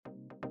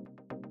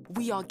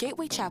We are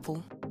Gateway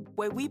Chapel,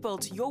 where we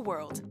build your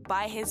world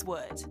by His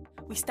Word.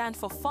 We stand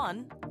for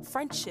fun,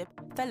 friendship,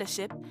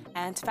 fellowship,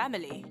 and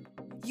family.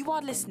 You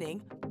are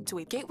listening to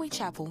a Gateway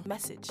Chapel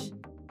message.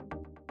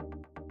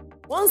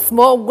 Once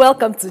more,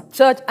 welcome to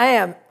church. I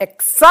am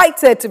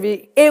excited to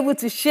be able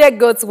to share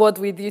God's word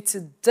with you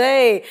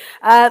today.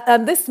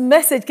 And this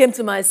message came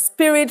to my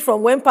spirit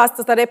from when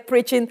Pastor started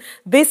preaching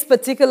this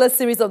particular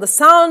series of the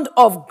sound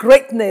of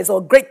greatness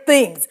or great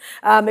things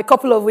a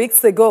couple of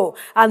weeks ago.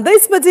 And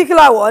this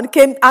particular one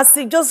came as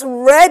he just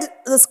read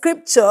the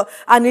scripture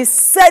and he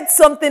said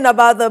something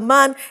about the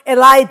man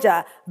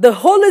Elijah. The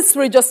Holy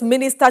Spirit just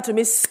ministered to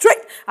me straight,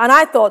 and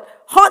I thought,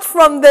 hot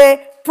from the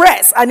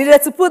press. I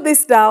needed to put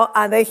this down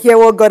and then hear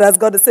what God has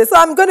got to say. So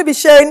I'm going to be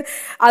sharing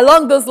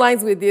along those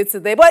lines with you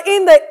today. But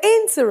in the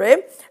interim,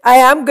 I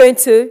am going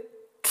to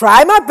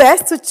try my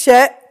best to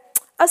share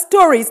a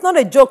story. It's not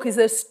a joke, it's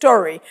a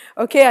story.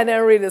 Okay, and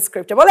then read the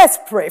scripture. But let's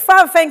pray.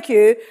 Father, thank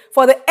you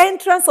for the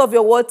entrance of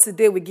your word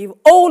today. We give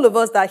all of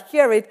us that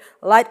hear it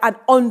light and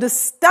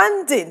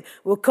understanding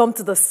will come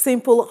to the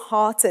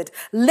simple-hearted.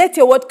 Let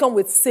your word come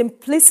with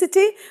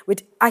simplicity,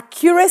 with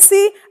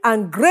accuracy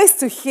and grace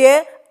to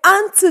hear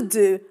and to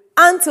do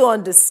and to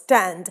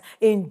understand.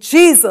 In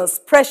Jesus'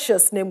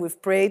 precious name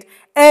we've prayed.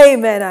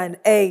 Amen and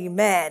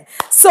amen.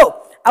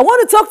 So, I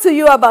want to talk to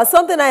you about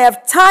something I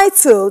have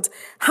titled,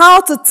 How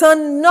to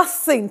Turn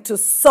Nothing to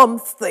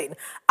Something.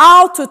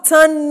 How to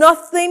turn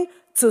nothing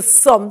to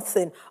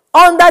something.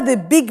 Under the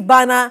big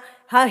banner,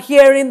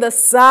 hearing the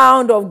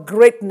sound of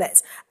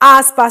greatness,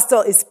 as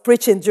Pastor is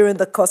preaching during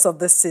the course of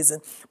this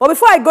season. But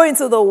before I go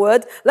into the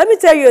word, let me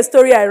tell you a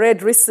story I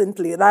read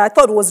recently that I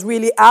thought was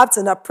really apt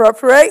and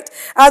appropriate.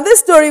 And this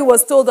story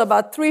was told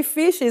about three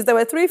fishes. There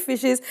were three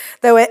fishes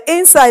that were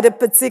inside a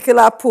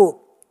particular pool.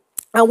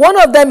 And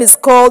one of them is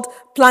called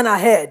Plan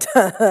Ahead.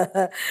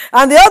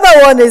 And the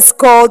other one is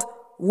called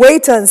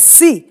Wait and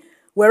See.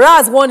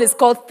 Whereas one is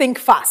called Think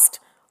Fast.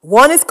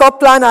 One is called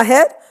Plan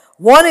Ahead.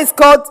 One is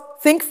called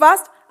Think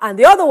Fast. And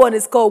the other one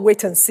is called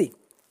Wait and See.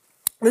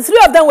 The three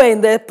of them were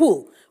in the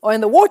pool or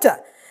in the water.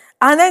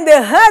 And then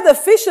they heard the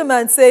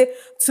fisherman say,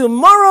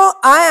 tomorrow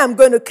I am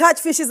going to catch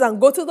fishes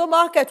and go to the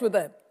market with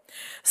them.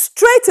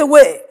 Straight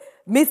away,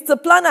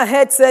 Mr. Plan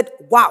Ahead said,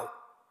 wow.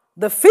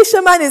 The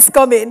fisherman is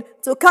coming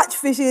to catch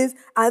fishes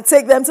and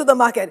take them to the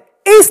market.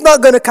 He's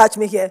not going to catch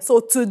me here. So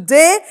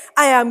today,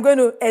 I am going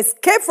to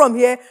escape from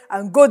here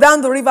and go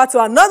down the river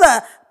to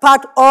another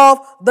part of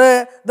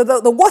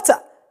the water.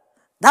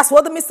 That's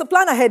what the Mr.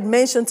 Plan Ahead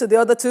mentioned to the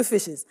other two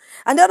fishes.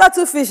 And the other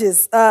two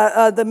fishes,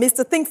 the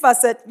Mr. Think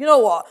Fast said, you know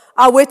what,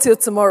 I'll wait till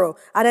tomorrow.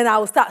 And then I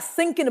will start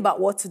thinking about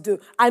what to do.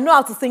 I know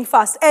how to think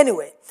fast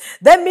anyway.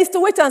 Then Mr.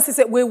 Wait and See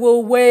said, we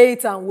will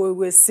wait and we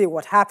will see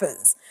what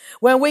happens.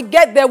 When we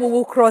get there, we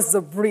will cross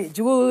the bridge.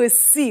 We will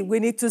see.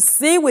 We need to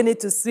see, we need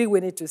to see,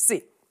 we need to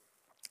see.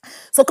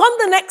 So come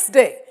the next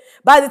day.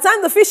 By the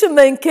time the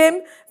fisherman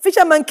came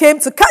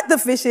to catch the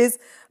fishes,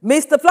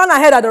 Mr. Plan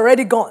Ahead had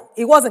already gone.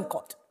 He wasn't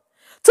caught.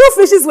 Two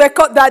fishes were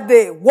caught that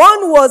day.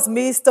 One was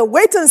Mr.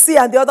 Wait and See,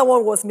 and the other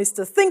one was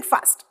Mr. Think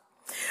Fast.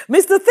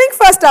 Mr. Think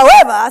Fast,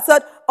 however,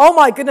 said, oh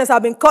my goodness,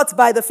 I've been caught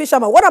by the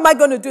fisherman. What am I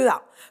going to do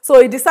now?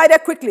 So he decided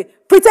quickly,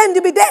 pretend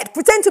to be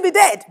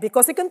dead,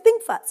 because he can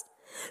think fast.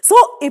 So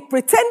he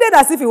pretended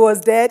as if he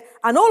was dead,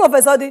 and all of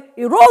a sudden,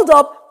 he rolled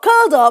up,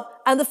 curled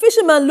up, and the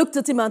fisherman looked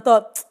at him and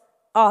thought,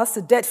 oh, that's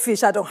a dead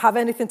fish. I don't have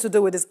anything to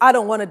do with this. I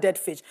don't want a dead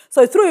fish. So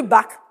he threw it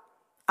back.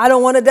 I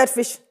don't want a dead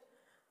fish.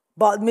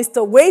 But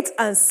Mr. Wait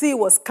and See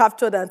was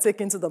captured and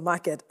taken to the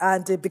market,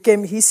 and it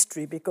became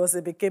history because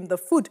it became the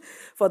food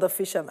for the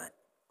fisherman.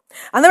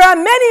 And there are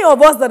many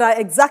of us that are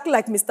exactly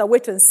like Mr.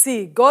 Wait and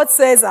See. God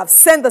says, I've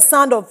sent the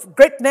sound of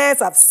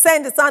greatness, I've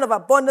sent the sound of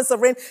abundance of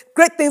rain,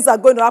 great things are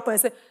going to happen.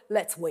 And say,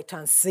 let's wait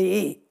and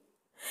see.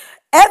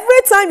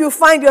 Every time you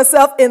find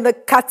yourself in the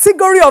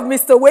category of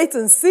Mr. Wait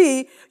and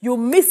See, you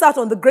miss out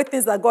on the great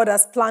things that God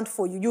has planned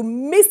for you. You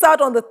miss out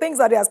on the things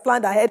that He has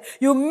planned ahead.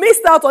 You miss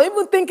out on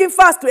even thinking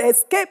fast to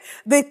escape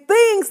the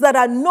things that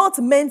are not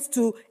meant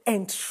to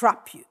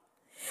entrap you.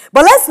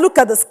 But let's look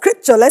at the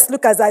scripture. Let's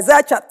look at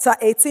Isaiah chapter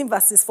 18,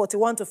 verses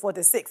 41 to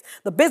 46.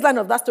 The baseline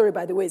of that story,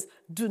 by the way, is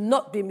do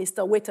not be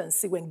Mr. Wait and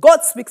See. When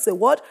God speaks a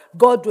word,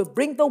 God will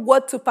bring the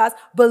word to pass.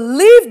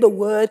 Believe the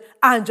word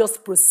and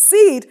just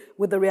proceed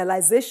with the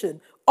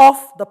realization of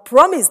the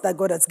promise that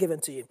God has given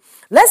to you.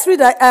 Let's read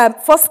 1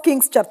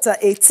 Kings chapter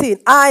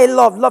 18. I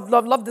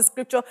love this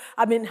scripture.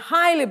 I've been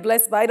highly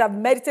blessed by it. I've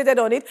meditated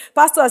on it.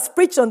 Pastor has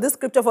preached on this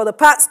scripture for the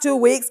past 2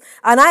 weeks,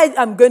 and I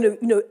am going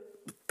to,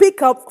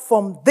 pick up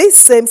from this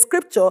same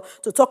scripture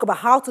to talk about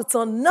how to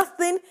turn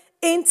nothing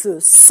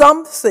into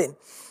something.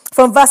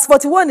 From verse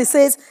 41, it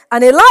says,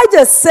 and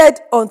Elijah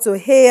said unto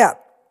Ahab,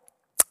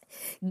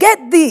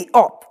 get thee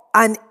up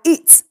and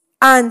eat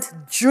and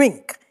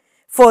drink,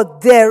 for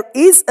there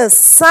is a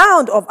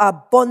sound of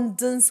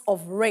abundance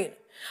of rain.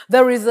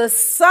 There is a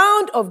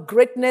sound of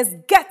greatness.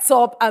 Get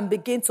up and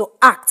begin to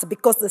act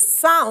because the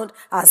sound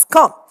has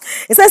come.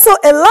 It says, so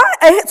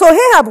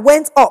Ahab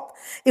went up.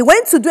 He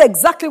went to do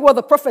exactly what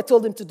the prophet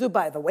told him to do,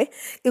 by the way.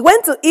 He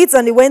went to eat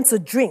and he went to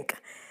drink.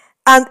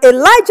 And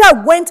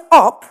Elijah went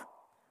up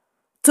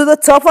to the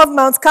top of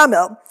Mount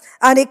Carmel,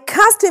 and he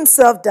cast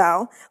himself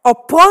down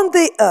upon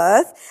the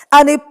earth,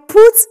 and he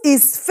put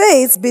his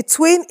face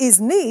between his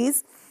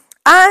knees,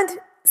 and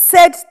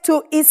said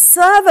to his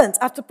servant,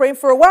 after praying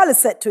for a while, he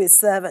said to his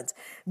servant,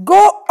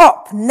 "Go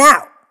up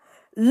now,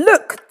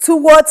 look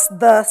towards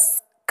the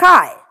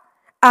sky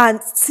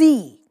and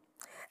see."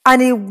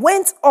 And he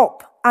went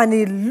up and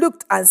he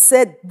looked and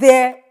said,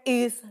 "There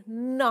is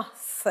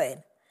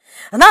nothing."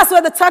 And that's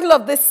where the title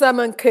of this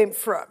sermon came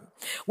from.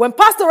 When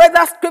Pastor read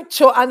that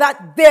scripture and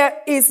that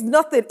 "there is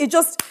nothing," it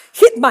just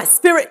hit my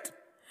spirit.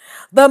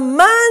 The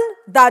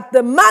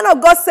man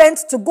of God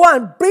sent to go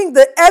and bring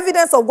the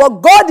evidence of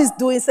what God is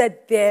doing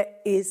said, "There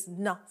is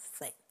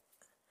nothing."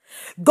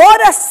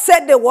 God has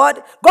said the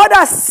word. God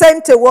has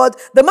sent a word.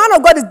 The man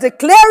of God is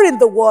declaring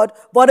the word.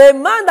 But a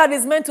man that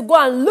is meant to go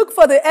and look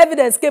for the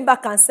evidence came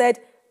back and said,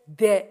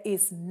 "There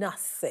is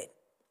nothing."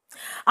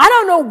 I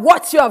don't know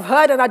what you have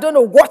heard and I don't know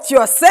what you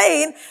are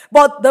saying,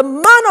 but the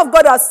man of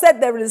God has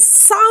said there is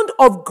sound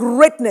of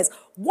greatness.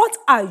 What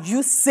are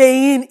you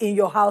saying in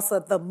your house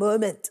at the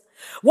moment?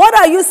 What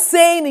are you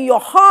saying in your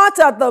heart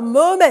at the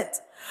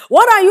moment?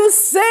 What are you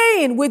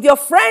saying with your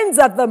friends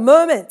at the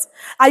moment?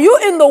 Are you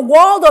in the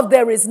world of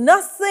there is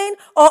nothing,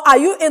 or are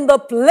you in the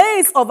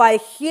place of I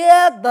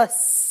hear the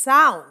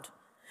sound?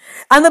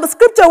 And the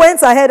scripture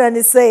went ahead and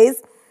it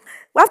says,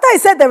 after he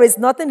said there is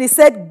nothing, he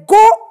said,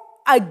 "Go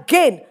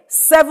again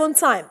 7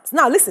 times."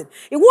 Now listen,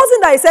 it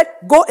wasn't that he said,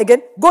 "Go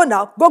again, go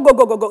now, go, go,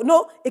 go, go, go."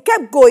 No, he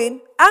kept going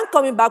and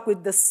coming back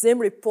with the same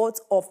report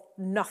of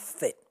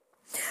nothing.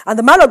 And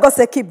the man of God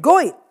said, "Keep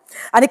going."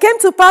 And it came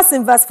to pass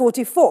in verse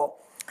 44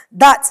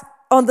 that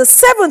on the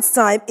 7th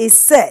time he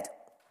said,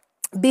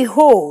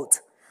 "Behold,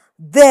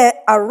 there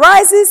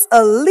arises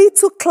a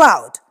little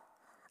cloud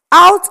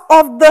out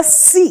of the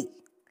sea,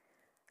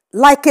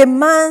 like a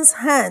man's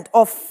hand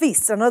or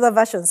fist," another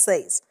version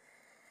says.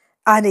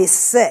 And he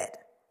said,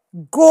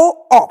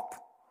 "Go up,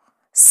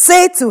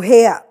 say to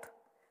Ahab,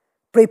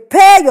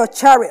 prepare your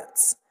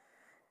chariots,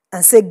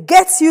 and say,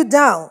 get you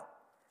down,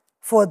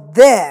 for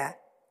there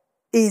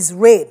is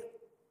rain."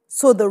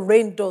 So the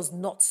rain does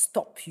not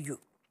stop you.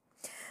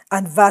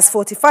 And verse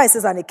 45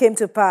 says, "And it came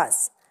to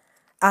pass,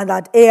 and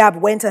that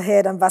Ahab went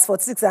ahead," and verse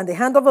 46, "and the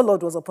hand of the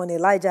Lord was upon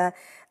Elijah,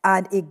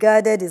 and he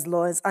girded his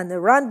loins, and he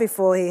ran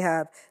before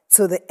Ahab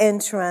to the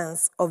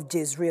entrance of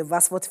Jezreel."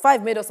 Verse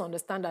 45 made us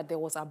understand that there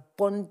was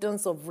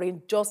abundance of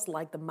rain, just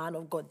like the man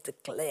of God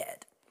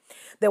declared.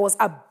 There was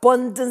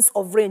abundance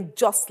of rain,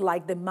 just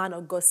like the man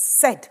of God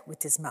said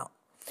with his mouth.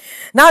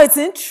 Now it's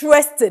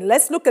interesting.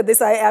 Let's look at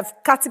this. I have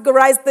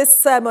categorized this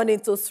sermon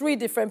into 3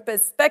 different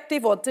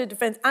perspectives or 3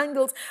 different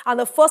angles. And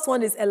the first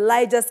one is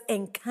Elijah's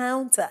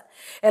encounter.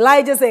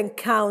 Elijah's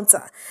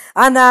encounter.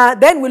 And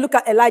then we look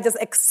at Elijah's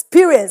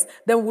experience.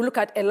 Then we look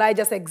at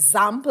Elijah's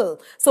example.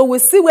 So we'll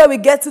see where we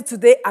get to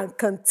today and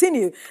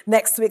continue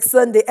next week,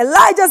 Sunday.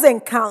 Elijah's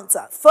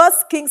encounter.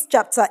 1 Kings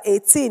chapter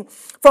 18.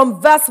 From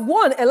verse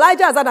 1,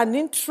 Elijah has had an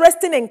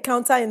interesting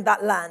encounter in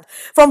that land.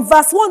 From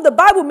verse 1, the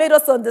Bible made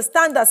us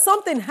understand that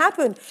something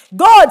happened.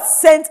 God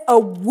sent a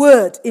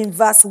word in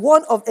verse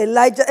 1 of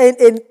Elijah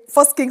in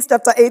 1 Kings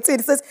chapter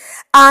 18. It says,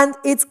 "And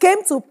it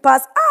came to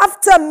pass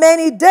after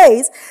many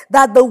days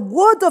that the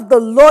word of the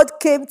Lord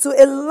came to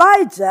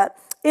Elijah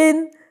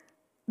in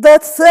the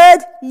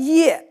 3rd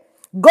year."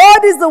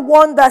 God is the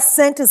one that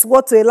sent his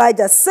word to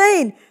Elijah,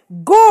 saying,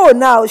 "Go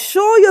now,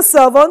 show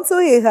yourself unto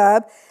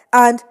Ahab,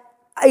 and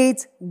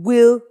it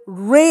will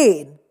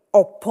rain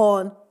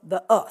upon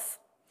the earth."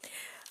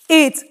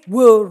 It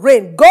will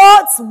rain.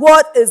 God's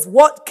word is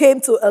what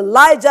came to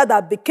Elijah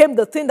that became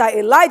the thing that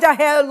Elijah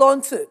held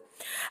on to.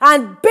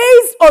 And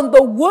based on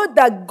the word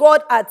that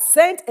God had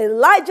sent,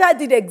 Elijah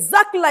did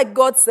exactly like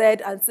God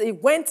said, and so he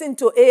went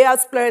into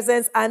Ahab's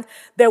presence, and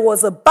there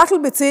was a battle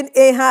between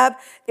Ahab,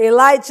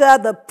 Elijah,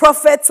 the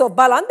prophets of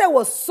Baal. And there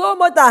was so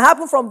much that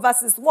happened from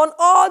verses 1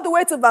 all the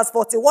way to verse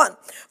 41.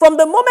 From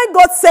the moment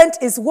God sent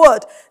his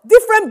word,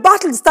 different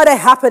battles started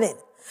happening.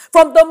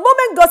 From the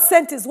moment God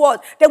sent his word,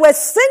 there were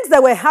things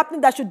that were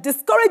happening that should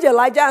discourage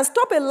Elijah and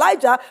stop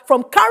Elijah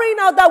from carrying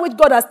out that which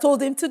God has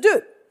told him to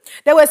do.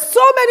 There were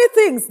so many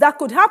things that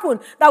could happen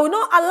that would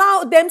not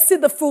allow them to see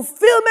the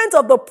fulfillment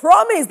of the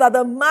promise that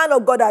the man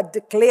of God had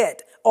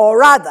declared, or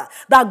rather,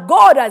 that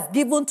God has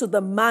given to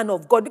the man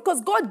of God,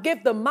 because God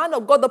gave the man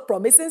of God the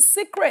promise in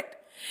secret.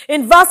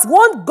 In verse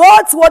 1,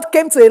 God's word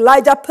came to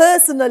Elijah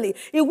personally.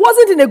 It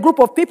wasn't in a group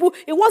of people.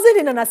 It wasn't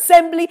in an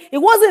assembly. It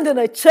wasn't in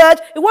a church.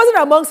 It wasn't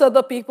amongst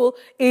other people.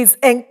 His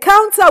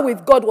encounter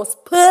with God was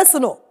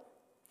personal.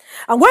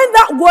 And when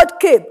that word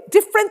came,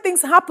 different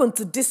things happened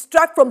to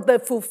distract from the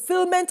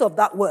fulfillment of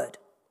that word.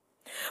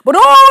 But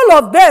all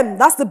of them,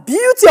 that's the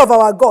beauty of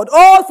our God.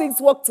 All things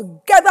work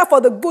together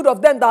for the good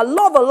of them that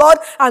love the Lord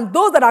and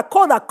those that are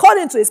called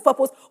according to his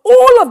purpose.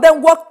 All of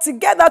them work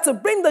together to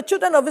bring the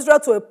children of Israel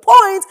to a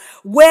point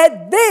where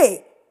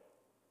they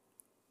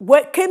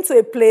came to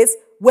a place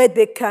where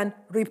they can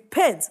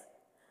repent.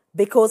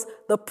 Because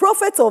the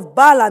prophets of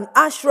Baal and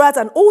Ashtaroth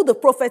and all the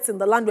prophets in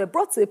the land were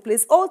brought to a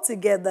place all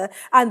together,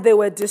 and they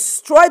were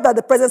destroyed by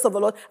the presence of the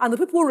Lord, and the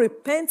people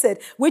repented,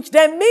 which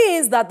then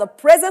means that the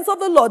presence of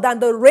the Lord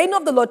and the reign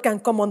of the Lord can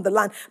come on the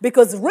land,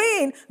 because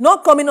rain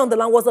not coming on the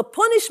land was a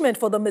punishment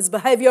for the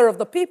misbehavior of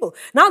the people.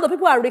 Now the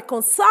people are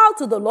reconciled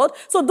to the Lord,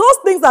 so those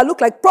things that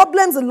look like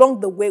problems along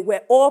the way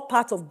were all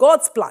part of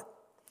God's plan.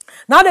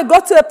 Now they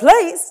got to a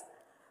place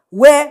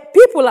where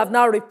people have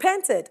now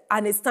repented,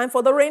 and it's time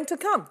for the rain to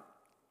come.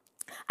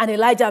 And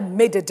Elijah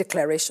made a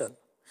declaration.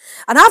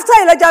 And after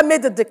Elijah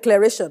made the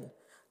declaration,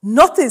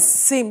 nothing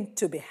seemed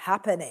to be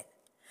happening.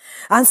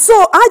 And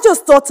so I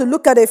just thought to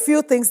look at a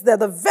few things there.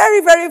 The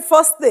very, very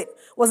first thing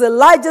was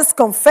Elijah's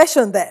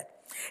confession there.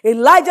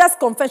 Elijah's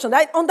confession.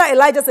 Under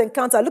Elijah's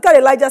encounter, look at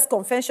Elijah's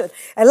confession.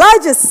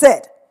 Elijah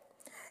said,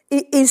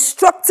 he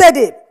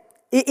instructed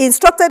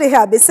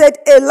Ahab. He said,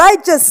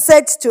 Elijah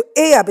said to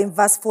Ahab in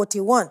verse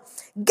 41,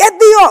 "Get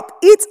thee up,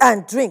 eat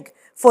and drink,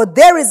 for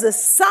there is a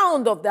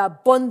sound of the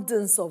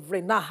abundance of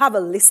rain." Now have a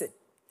listen.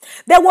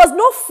 There was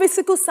no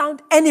physical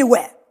sound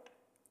anywhere.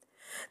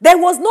 There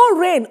was no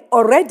rain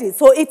already.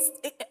 So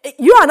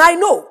you and I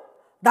know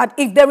that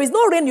if there is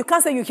no rain, you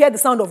can't say you hear the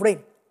sound of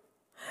rain.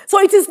 So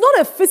it is not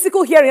a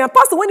physical hearing. And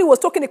Pastor, when he was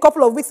talking a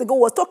couple of weeks ago,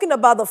 was talking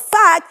about the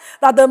fact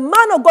that the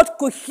man of God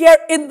could hear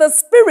in the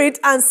spirit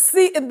and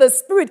see in the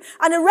spirit.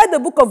 And he read the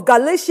book of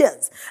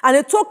Galatians. And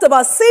he talked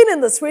about seeing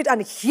in the spirit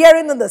and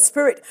hearing in the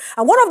spirit.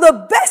 And one of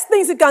the best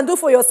things you can do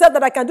for yourself,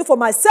 that I can do for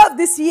myself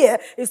this year,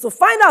 is to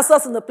find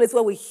ourselves in the place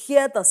where we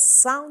hear the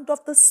sound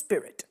of the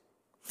spirit.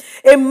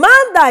 A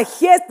man that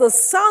hears the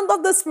sound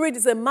of the spirit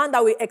is a man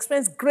that will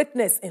experience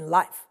greatness in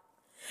life.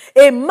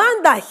 A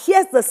man that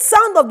hears the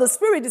sound of the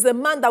Spirit is a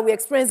man that will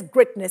experience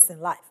greatness in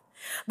life.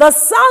 The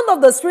sound of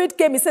the Spirit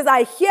came. He says,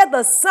 I hear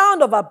the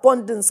sound of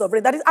abundance of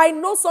rain. That is, I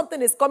know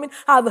something is coming.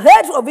 I have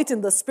heard of it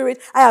in the Spirit.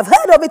 I have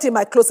heard of it in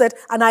my closet.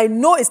 And I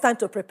know it's time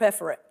to prepare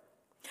for it.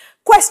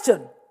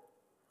 Question,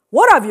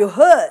 what have you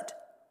heard?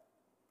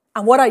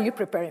 And what are you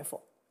preparing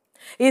for?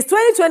 Is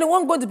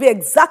 2021 going to be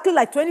exactly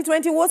like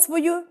 2020 was for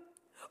you?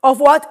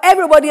 Of what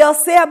everybody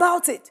else say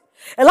about it?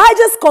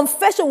 Elijah's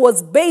confession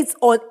was based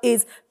on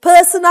his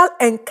personal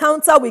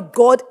encounter with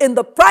God in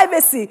the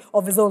privacy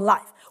of his own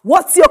life.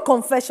 What's your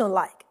confession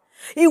like?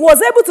 He was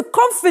able to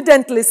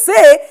confidently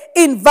say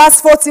in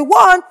verse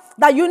 41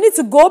 that you need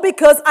to go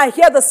because I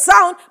hear the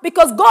sound,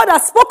 because God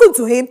has spoken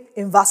to him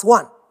in verse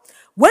 1.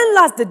 When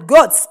last did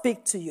God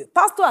speak to you?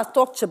 Pastor has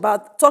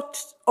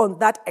touched on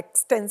that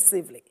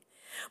extensively.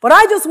 But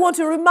I just want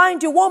to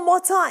remind you one more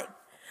time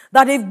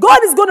that if God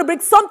is going to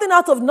bring something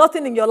out of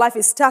nothing in your life,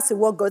 it starts with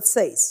what God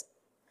says.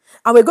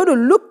 And we're going to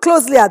look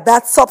closely at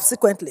that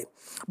subsequently.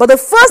 But the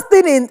first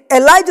thing in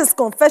Elijah's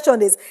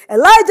confession is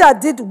Elijah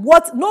did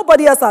what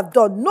nobody else had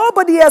done.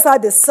 Nobody else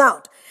had the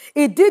sound.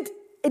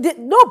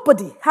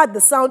 Nobody had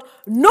the sound.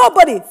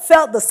 Nobody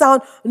felt the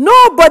sound.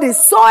 Nobody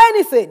saw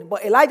anything.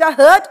 But Elijah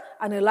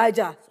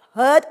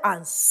heard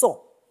and saw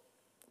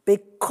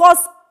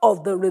because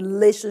of the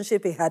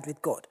relationship he had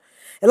with God.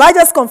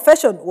 Elijah's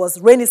confession was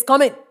rain is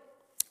coming.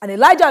 And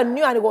Elijah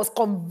knew and he was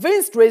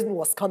convinced rain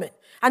was coming.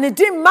 And it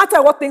didn't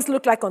matter what things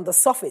looked like on the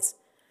surface.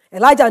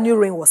 Elijah knew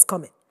rain was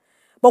coming.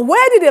 But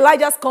where did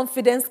Elijah's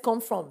confidence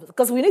come from?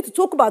 Because we need to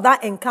talk about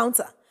that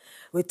encounter.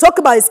 We talk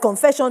about his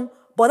confession,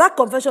 but that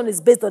confession is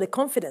based on the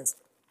confidence.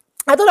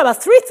 I thought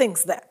about three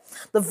things there.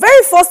 The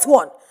very first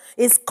one,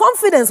 his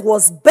confidence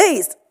was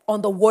based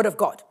on the word of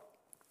God.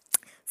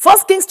 1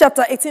 Kings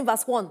chapter 18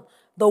 verse 1,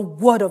 the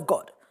word of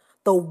God.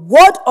 The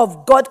word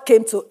of God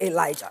came to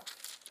Elijah.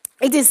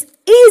 It is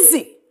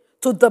easy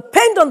to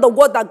depend on the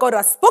word that God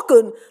has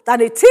spoken than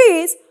it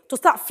is to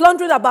start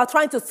floundering about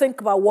trying to think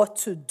about what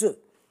to do.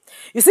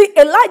 You see,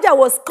 Elijah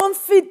was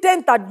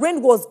confident that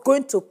rain was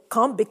going to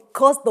come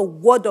because the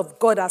word of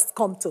God has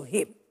come to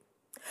him.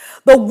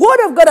 The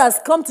word of God has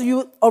come to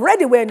you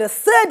already. We're in the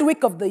third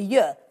week of the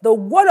year. The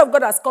word of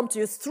God has come to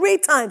you 3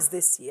 times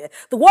this year.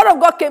 The word of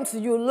God came to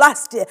you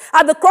last year.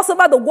 At the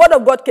crossover, the word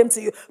of God came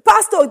to you.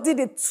 Pastor did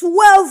it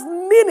 12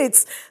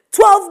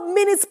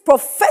 minutes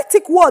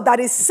prophetic word that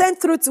is sent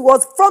through to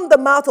us from the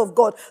mouth of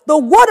God. The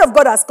word of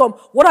God has come.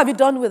 What have you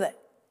done with it?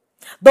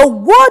 The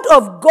word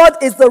of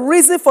God is the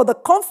reason for the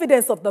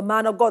confidence of the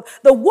man of God.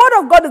 The word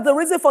of God is the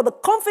reason for the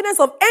confidence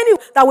of anyone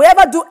that will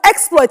ever do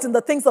exploits in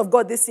the things of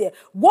God this year.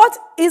 What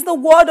is the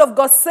word of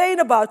God saying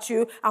about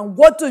you, and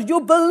what do you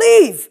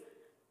believe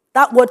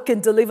that word can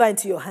deliver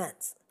into your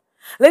hands?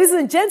 Ladies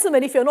and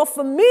gentlemen, if you're not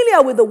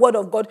familiar with the word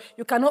of God,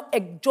 you cannot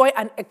enjoy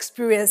and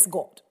experience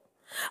God.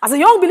 As a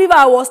young believer,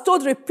 I was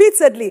told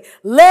repeatedly,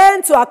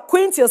 learn to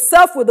acquaint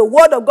yourself with the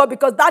word of God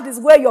because that is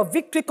where your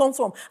victory comes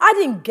from. I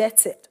didn't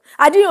get it.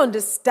 I didn't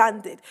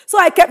understand it. So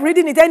I kept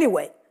reading it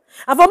anyway.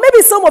 And for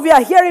maybe some of you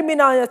are hearing me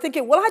now and you're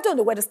thinking, well, I don't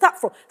know where to start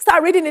from.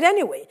 Start reading it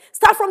anyway.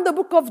 Start from the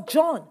book of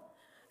John.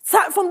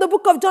 Start from the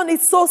book of John.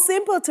 It's so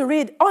simple to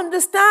read.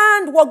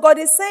 Understand what God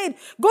is saying.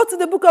 Go to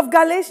the book of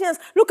Galatians.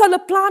 Look at the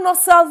plan of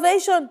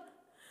salvation.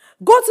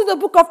 Go to the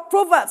book of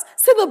Proverbs.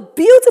 See the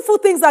beautiful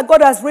things that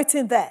God has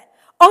written there.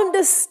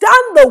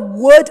 Understand the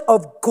word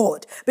of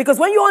God. Because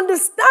when you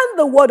understand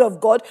the word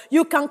of God,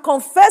 you can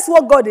confess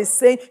what God is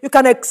saying. You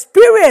can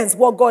experience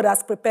what God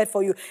has prepared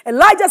for you.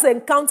 Elijah's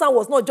encounter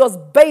was not just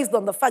based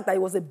on the fact that he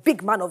was a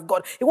big man of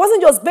God. It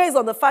wasn't just based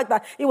on the fact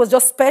that he was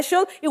just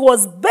special. It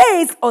was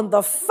based on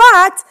the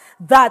fact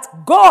that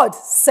God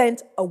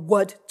sent a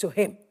word to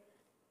him.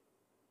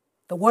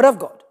 The word of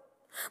God.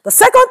 The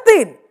second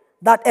thing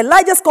that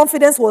Elijah's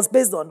confidence was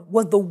based on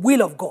was the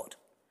will of God.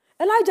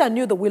 Elijah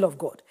knew the will of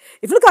God.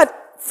 If you look at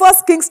 1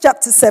 Kings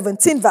chapter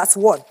 17, verse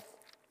 1,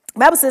 the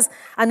Bible says,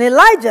 and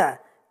Elijah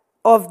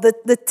of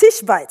the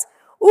Tishbite,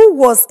 who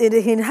was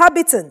the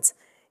inhabitant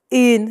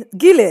in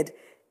Gilead,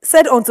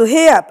 said unto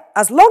Ahab,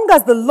 as long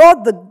as the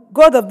Lord, the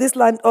God of this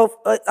land,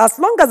 as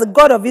long as the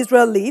God of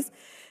Israel lives,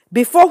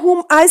 before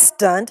whom I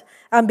stand,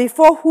 and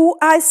before whom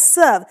I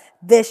serve,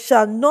 there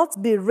shall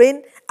not be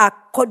rain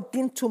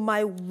according to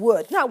my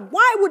word. Now,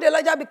 why would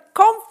Elijah be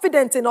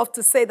confident enough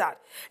to say that?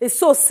 It's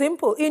so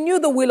simple. He knew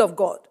the will of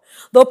God.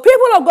 The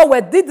people of God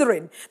were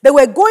dithering. They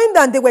were going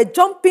down, they were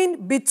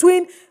jumping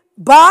between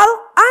Baal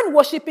and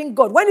worshiping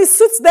God. When it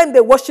suits them,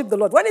 they worship the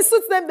Lord. When it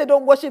suits them, they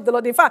don't worship the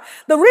Lord. In fact,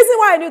 the reason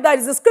why I knew that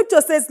is the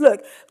scripture says,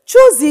 look,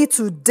 choose ye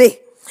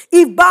today.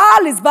 If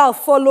Baal is Baal,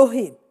 follow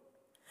him.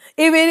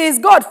 If it is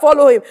God,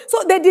 follow him.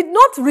 So they did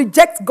not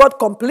reject God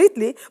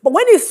completely, but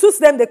when it suits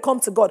them, they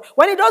come to God.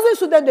 When it doesn't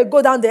suit them, they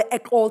go down the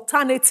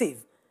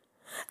alternative.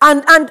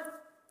 And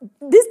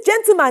this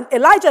gentleman,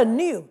 Elijah,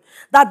 knew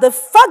that the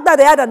fact that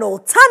they had an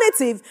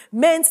alternative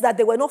meant that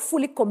they were not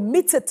fully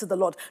committed to the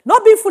Lord.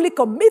 Not being fully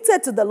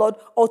committed to the Lord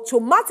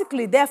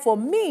automatically, therefore,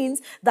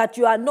 means that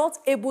you are not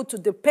able to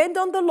depend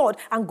on the Lord,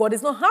 and God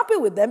is not happy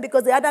with them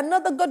because they had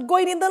another God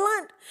going in the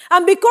land.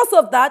 And because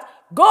of that,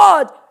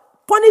 God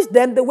punished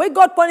them the way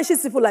God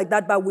punishes people like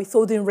that, by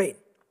withholding rain.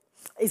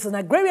 It's an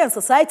agrarian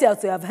society,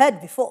 as we have heard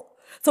before.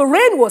 So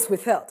rain was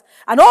withheld.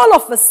 And all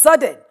of a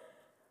sudden,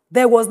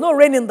 there was no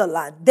rain in the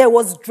land. There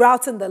was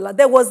drought in the land.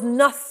 There was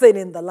nothing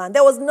in the land.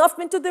 There was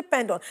nothing to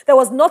depend on. There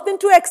was nothing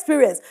to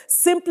experience,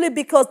 simply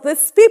because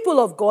these people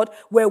of God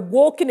were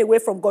walking away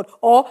from God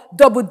or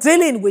double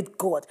dealing with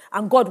God.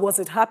 And God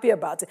wasn't happy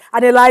about it.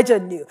 And Elijah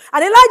knew.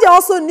 And Elijah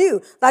also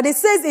knew that it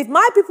says, if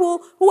my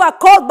people who are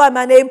called by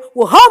my name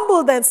will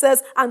humble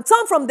themselves and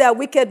turn from their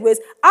wicked ways,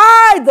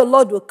 I, the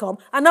Lord, will come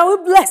and I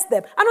will bless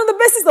them. And on the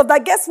basis of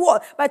that, guess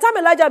what? By the time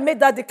Elijah made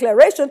that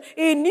declaration,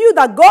 he knew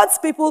that God's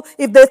people,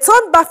 if they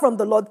turn back from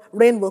the Lord,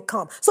 rain will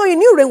come. So he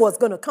knew rain was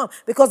going to come,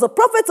 because the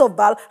prophets of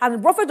Baal and the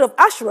prophet of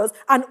Asherah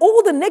and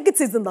all the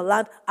negatives in the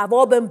land have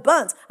all been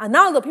burnt. And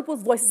now the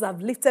people's voices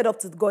have lifted up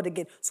to God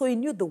again. So he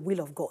knew the will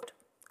of God.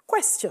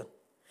 Question: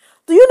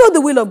 do you know the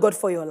will of God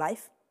for your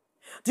life?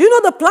 Do you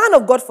know the plan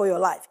of God for your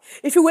life?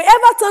 If you will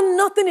ever turn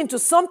nothing into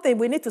something,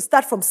 we need to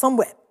start from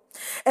somewhere.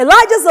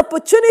 Elijah's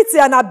opportunity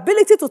and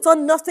ability to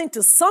turn nothing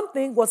to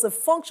something was a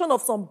function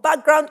of some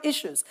background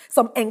issues,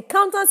 some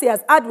encounters he has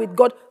had with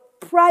God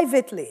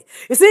privately.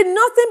 You see,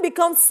 nothing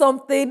becomes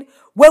something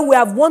when we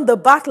have won the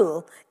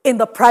battle in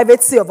the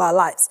privacy of our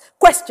lives.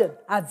 Question: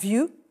 have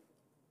you?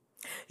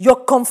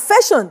 Your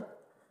confession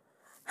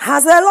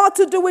has a lot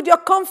to do with your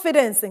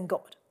confidence in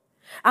God.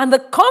 And the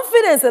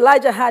confidence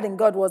Elijah had in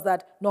God was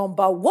that,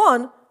 number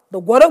one, the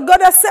word of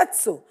God has said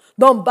so.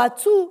 Number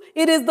two,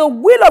 it is the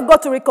will of God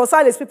to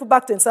reconcile his people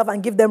back to himself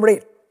and give them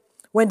rain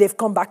when they've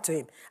come back to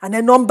him. And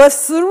then number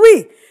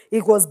three,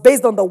 it was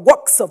based on the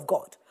works of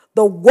God.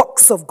 The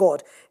works of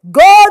God.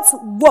 God's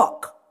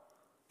work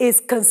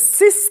is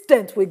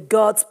consistent with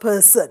God's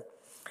person.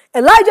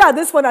 Elijah at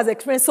this point has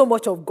experienced so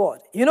much of God.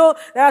 You know,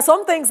 there are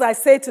some things I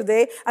say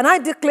today and I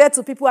declare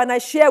to people and I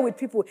share with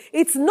people.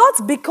 It's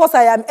not because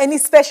I am any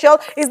special.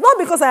 It's not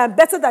because I am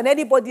better than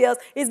anybody else.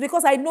 It's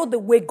because I know the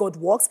way God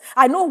works.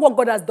 I know what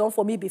God has done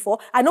for me before.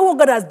 I know what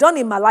God has done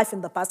in my life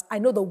in the past. I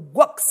know the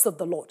works of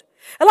the Lord.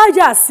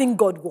 Elijah has seen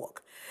God work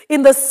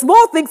in the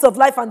small things of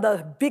life and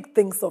the big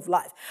things of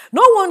life.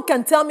 No one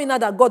can tell me now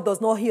that God does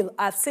not heal.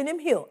 I've seen him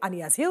heal and he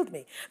has healed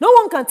me. No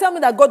one can tell me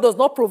that God does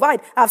not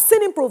provide. I've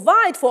seen him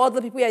provide for other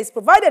people. He has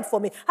provided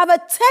for me. I've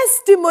had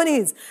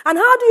testimonies. And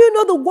how do you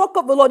know the work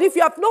of the Lord? If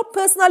you have not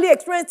personally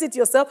experienced it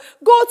yourself,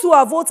 go to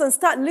our votes and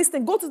start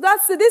listening. Go to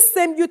this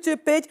same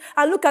YouTube page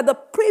and look at the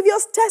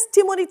previous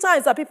testimony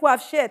times that people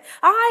have shared.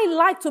 I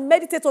like to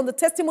meditate on the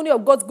testimony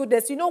of God's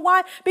goodness. You know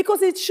why?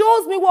 Because it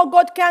shows me what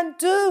God can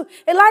do.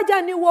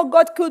 Elijah knew what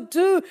God could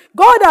do.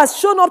 God has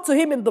shown up to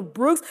him in the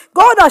brooks.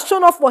 God has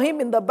shown up for him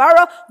in the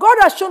barrel. God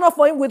has shown up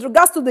for him with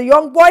regards to the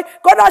young boy.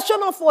 God has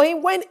shown up for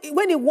him when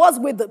he was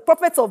with the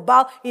prophets of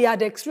Baal. He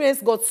had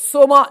experienced God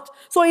so much.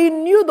 So he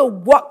knew the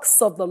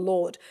works of the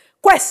Lord.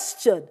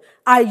 Question: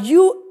 are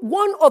you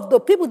one of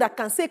the people that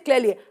can say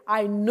clearly,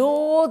 I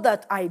know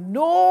that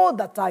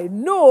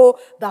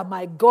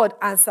my God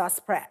answers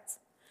prayers.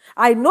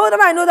 I know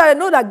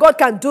that God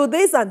can do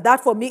this and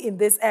that for me in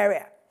this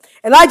area.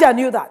 Elijah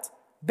knew that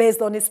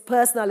based on his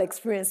personal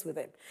experience with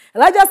him.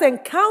 Elijah's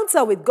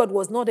encounter with God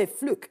was not a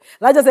fluke.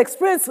 Elijah's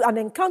experience and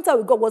encounter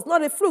with God was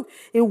not a fluke.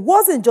 It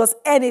wasn't just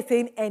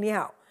anything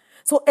anyhow.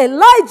 So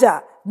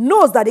Elijah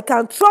knows that he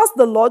can trust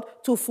the Lord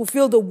to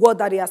fulfill the word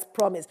that he has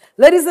promised.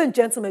 Ladies and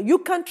gentlemen, you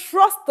can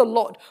trust the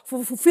Lord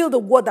to fulfill the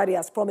word that he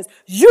has promised.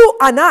 You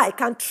and I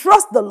can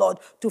trust the Lord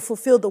to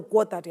fulfill the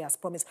word that he has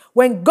promised.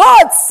 When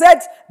God said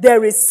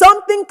there is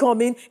something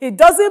coming, it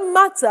doesn't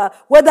matter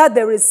whether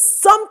there is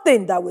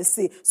something that we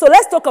see. So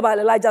let's talk about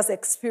Elijah's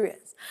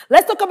experience.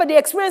 Let's talk about the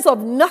experience of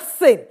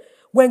nothing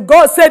when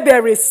God said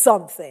there is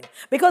something.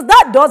 Because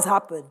that does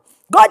happen.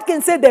 God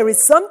can say there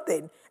is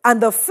something,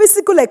 and the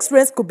physical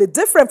experience could be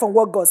different from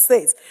what God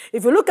says.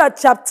 If you look at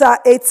chapter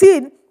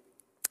 18,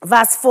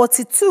 verse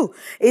 42,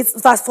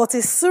 it's verse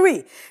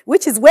 43,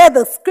 which is where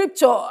the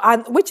scripture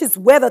and which is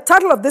where the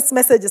title of this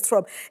message is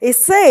from. It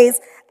says,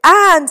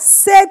 and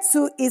said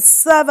to his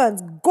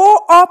servants,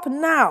 go up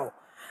now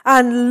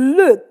and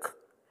look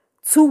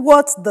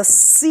towards the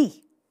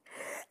sea.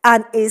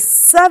 And his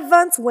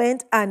servant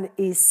went and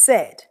he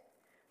said,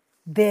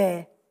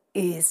 there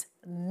is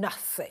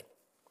nothing.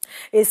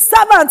 His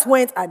servant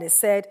went and he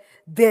said,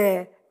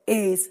 there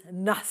is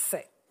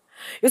nothing.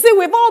 You see,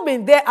 we've all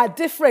been there at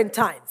different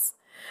times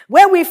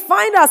where we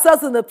find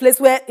ourselves in a place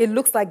where it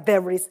looks like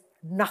there is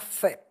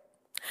nothing.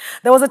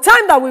 There was a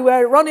time that we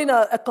were running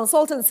a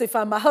consultancy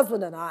firm, my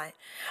husband and I,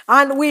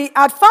 and we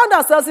had found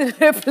ourselves in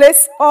a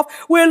place of,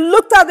 we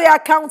looked at the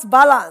account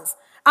balance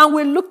and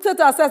we looked at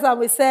ourselves and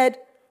we said,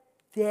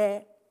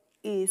 there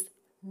is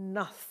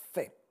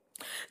nothing.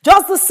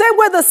 Just the same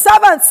way the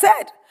servant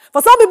said,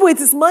 for some people it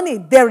is money,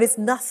 there is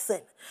nothing.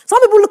 Some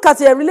people look at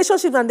their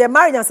relationship and their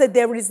marriage and say,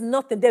 there is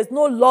nothing. There's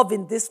no love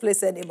in this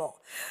place anymore.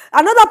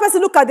 Another person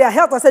look at their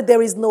health and say,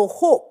 there is no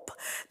hope.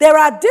 There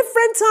are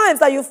different times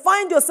that you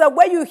find yourself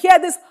where you hear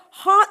this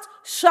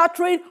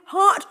heart-shattering,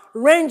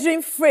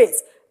 heart-wrenching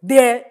phrase,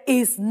 there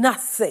is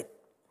nothing.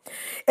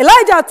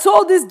 Elijah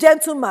told this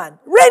gentleman,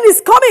 rain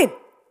is coming.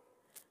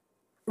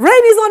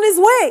 Rain is on his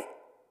way.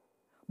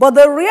 But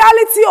the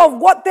reality of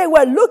what they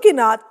were looking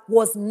at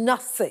was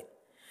nothing.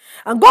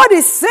 And God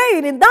is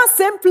saying, in that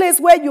same place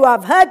where you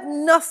have heard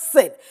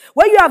nothing,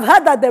 where you have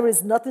heard that there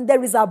is nothing,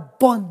 there is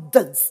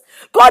abundance.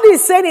 God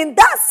is saying, in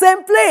that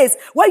same place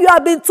where you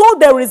have been told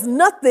there is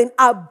nothing,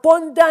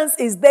 abundance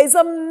is there. It's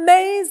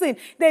amazing.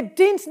 They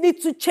didn't need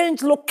to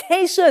change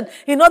location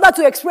in order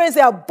to experience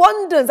the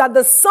abundance and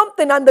the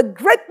something and the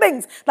great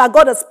things that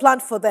God has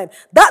planned for them.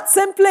 That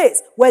same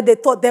place where they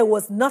thought there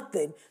was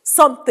nothing,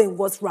 something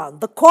was round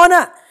the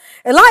corner.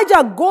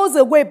 Elijah goes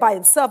away by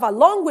himself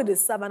along with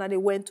his servant and he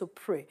went to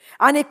pray.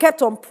 And he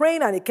kept on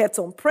praying and he kept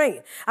on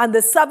praying. And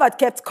the servant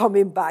kept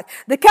coming back.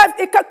 He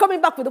kept coming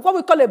back with what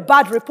we call a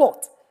bad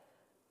report.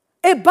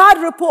 A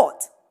bad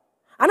report.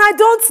 And I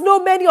don't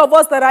know many of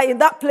us that are in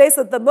that place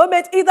at the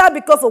moment, either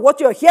because of what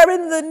you're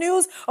hearing in the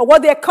news or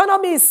what the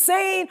economy is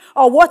saying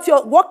or what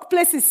your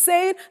workplace is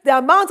saying, the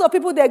amount of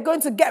people they're going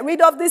to get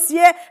rid of this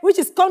year, which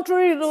is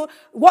contrary to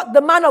what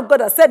the man of God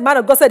has said. Man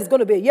of God said it's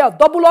going to be a year of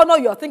double honor.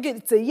 You're thinking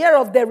it's a year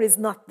of there is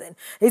nothing.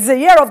 It's a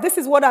year of this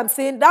is what I'm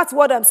saying, that's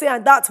what I'm saying,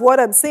 and that's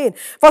what I'm saying.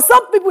 For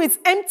some people, it's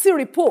empty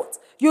reports.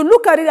 You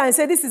look at it and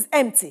say, this is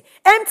empty.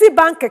 Empty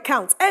bank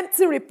accounts,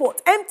 empty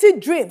report, empty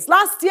dreams.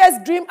 Last year's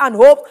dream and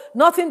hope,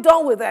 nothing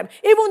done with them.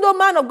 Even though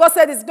man of God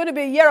said it's going to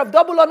be a year of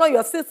double honor,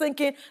 you're still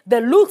thinking,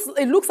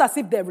 it looks as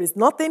if there is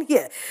nothing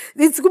here.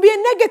 It could be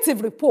a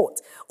negative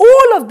report.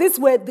 All of this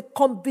were the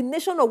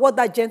combination of what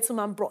that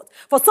gentleman brought.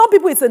 For some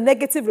people, it's a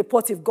negative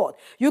report of God.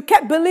 You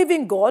kept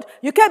believing God.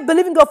 You kept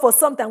believing God for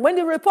something. When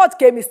the report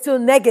came, it's still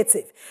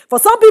negative. For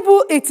some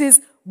people, it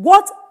is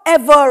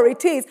whatever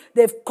it is,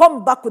 they've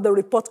come back with a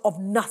report of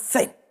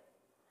nothing.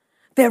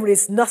 There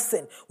is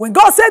nothing. When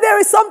God said there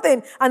is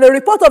something and the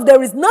report of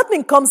there is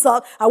nothing comes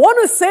out, I want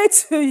to say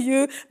to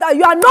you that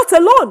you are not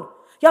alone.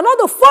 You are not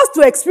the first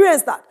to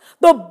experience that.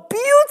 The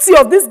beauty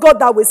of this God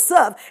that we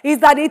serve is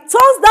that it turns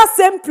that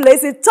same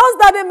place, it turns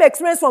that same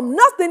experience from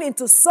nothing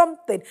into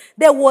something.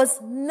 There was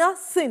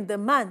nothing, the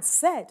man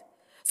said.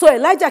 So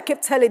Elijah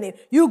kept telling him,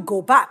 you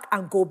go back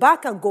and go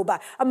back and go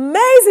back.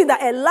 Amazing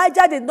that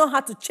Elijah did not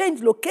have to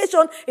change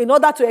location in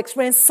order to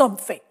experience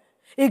something.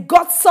 He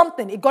got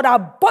something. He got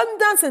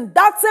abundance in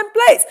that same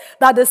place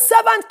that the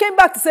servant came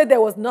back to say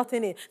there was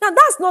nothing in. Now,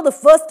 that's not the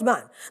first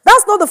man.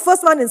 That's not the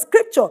first man in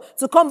scripture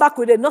to come back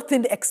with a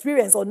nothing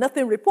experience or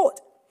nothing report.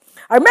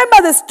 I remember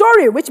the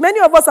story which many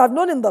of us have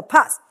known in the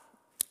past.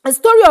 A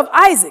story of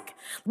Isaac.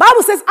 The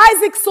Bible says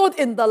Isaac sowed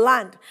in the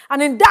land.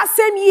 And in that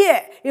same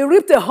year, he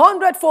reaped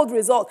 100-fold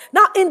result.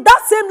 Now, in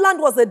that same land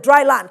was a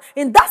dry land.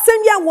 In that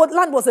same year,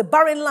 land was a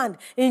barren land.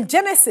 In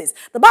Genesis,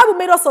 the Bible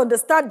made us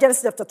understand,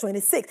 Genesis chapter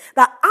 26,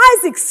 that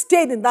Isaac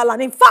stayed in that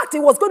land. In fact, he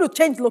was going to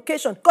change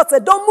location. God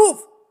said, don't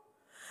move.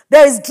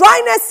 There is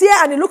dryness here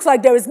and it looks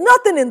like there is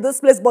nothing in this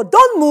place, but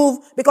don't move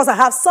because I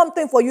have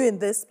something for you in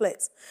this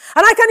place.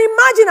 And I can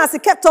imagine as he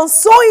kept on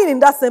sowing in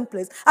that same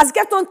place, as he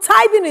kept on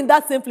tithing in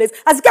that same place,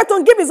 as he kept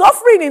on giving his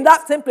offering in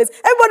that same place,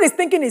 everybody's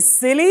thinking it's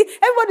silly.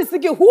 Everybody's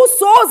thinking, who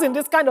sows in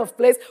this kind of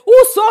place?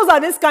 Who sows at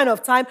this kind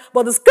of time?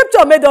 But the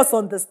scripture made us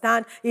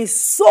understand he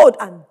sowed,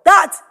 and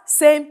that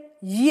same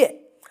year,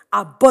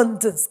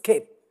 abundance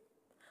came.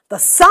 The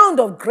sound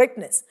of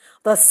greatness,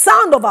 The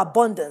sound of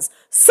abundance,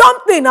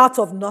 something out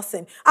of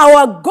nothing.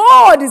 Our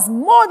God is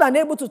more than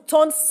able to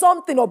turn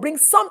something or bring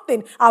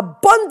something,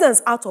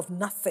 abundance out of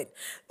nothing.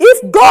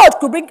 If God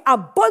could bring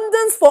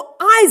abundance for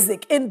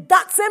Isaac in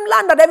that same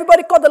land that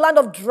everybody called the land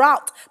of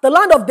drought, the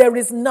land of there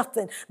is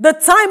nothing, the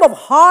time of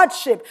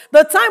hardship,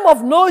 the time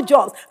of no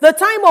jobs, the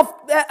time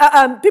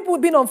of people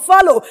being on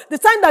furlough, the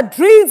time that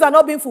dreams are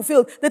not being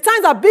fulfilled, the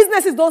times that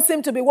businesses don't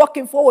seem to be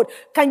working forward.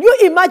 Can you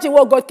imagine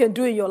what God can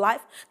do in your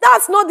life?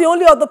 That's not the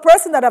only other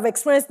person that have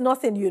experienced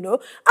nothing,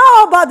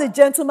 How about the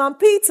gentleman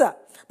Peter?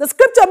 The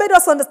scripture made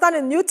us understand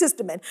in the New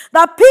Testament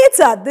that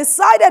Peter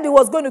decided he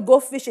was going to go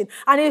fishing,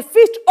 and he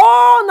fished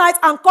all night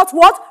and caught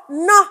what?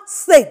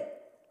 Nothing.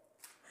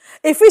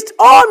 He fished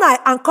all night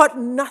and caught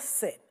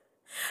nothing.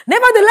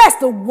 Nevertheless,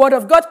 the word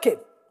of God came.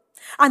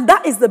 And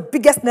that is the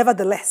biggest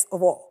nevertheless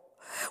of all.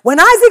 When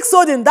Isaac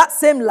sowed in that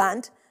same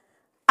land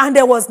and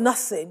there was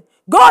nothing,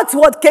 God's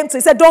word came to him.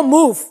 He said, don't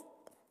move.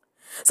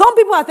 Some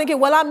people are thinking,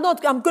 well,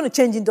 I'm going to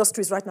change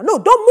industries right now. No,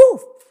 don't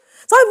move.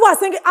 Some people are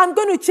thinking, I'm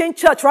going to change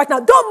church right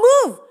now.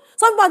 Don't move.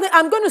 Some people are thinking,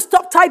 I'm going to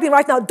stop tithing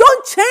right now.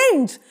 Don't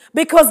change.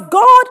 Because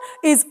God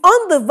is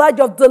on the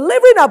verge of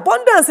delivering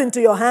abundance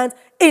into your hands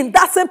in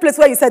that same place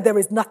where you said there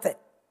is nothing.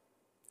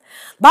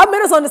 Bible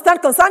made us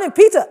understand concerning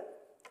Peter,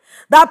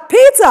 that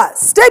Peter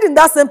stayed in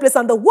that same place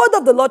and the word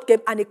of the Lord came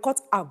and he caught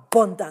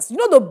abundance.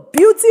 The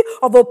beauty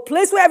of a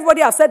place where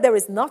everybody has said there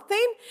is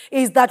nothing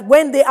is that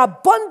when the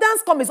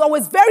abundance comes, it's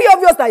always very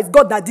obvious that it's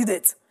God that did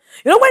it.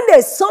 When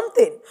there's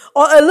something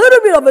or a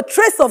little bit of a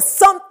trace of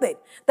something,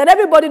 then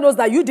everybody knows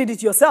that you did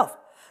it yourself.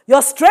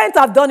 Your strength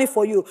have done it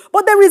for you.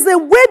 But there is a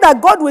way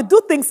that God will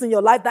do things in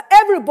your life that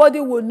everybody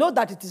will know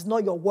that it is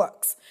not your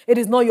works. It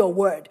is not your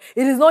word.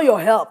 It is not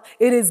your help.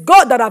 It is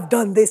God that have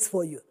done this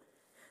for you.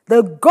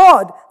 The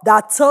God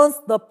that turns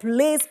the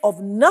place of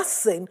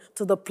nothing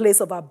to the place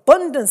of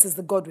abundance is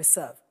the God we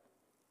serve.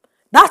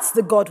 That's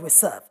the God we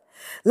serve.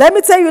 Let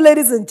me tell you,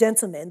 ladies and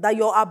gentlemen, that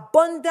your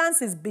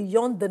abundance is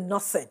beyond the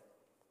nothing.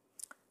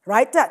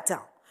 Write that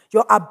down.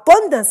 Your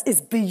abundance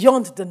is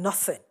beyond the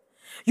nothing.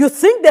 You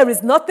think there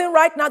is nothing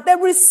right now.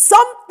 There is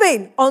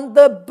something on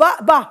the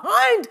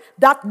behind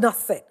that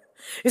nothing.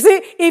 You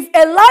see, if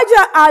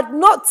Elijah had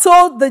not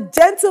told the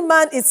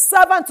gentleman, his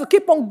servant, to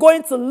keep on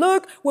going to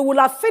look, we would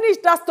have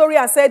finished that story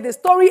and said the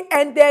story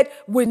ended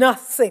with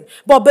nothing.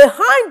 But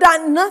behind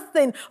that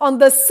nothing, on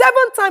the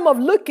seventh time of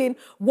looking,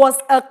 was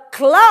a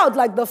cloud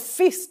like the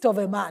fist of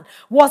a man,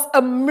 was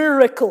a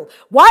miracle.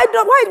 Why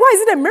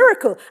is it a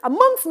miracle?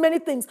 Amongst many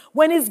things,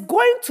 when it's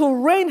going to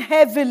rain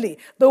heavily,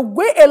 the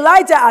way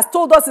Elijah has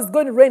told us it's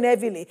going to rain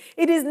heavily,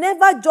 it is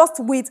never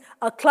just with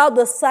a cloud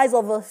the size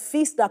of a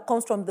fist that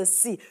comes from the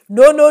sea.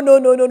 No.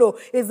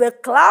 It's a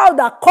cloud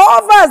that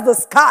covers the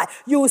sky.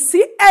 You will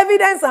see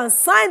evidence and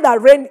sign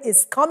that rain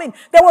is coming.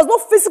 There was no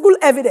physical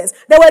evidence.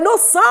 There were no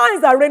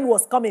signs that rain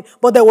was coming.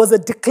 But there was a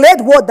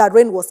declared word that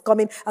rain was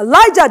coming.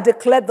 Elijah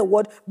declared the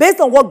word based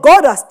on what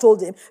God has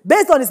told him,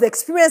 based on his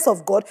experience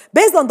of God,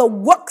 based on the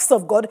works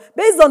of God,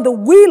 based on the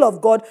will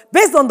of God,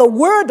 based on the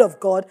word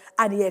of God.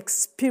 And he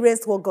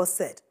experienced what God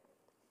said.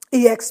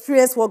 He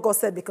experienced what God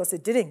said because he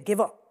didn't give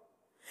up.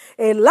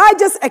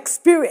 Elijah's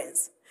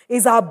experience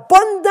is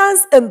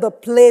abundance in the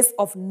place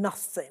of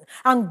nothing.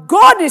 And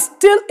God is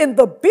still in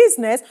the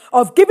business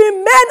of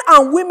giving men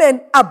and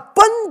women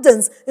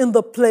abundance in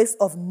the place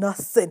of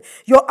nothing.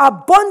 Your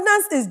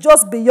abundance is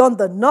just beyond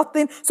the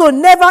nothing, so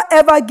never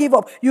ever give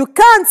up. You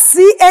can't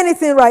see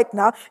anything right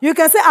now. You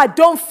can say, I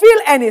don't feel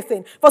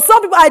anything. For some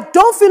people, I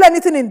don't feel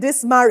anything in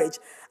this marriage.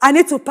 I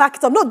need to pack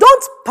it up. No,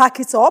 don't pack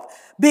it up,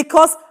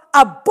 because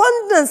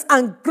abundance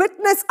and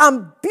greatness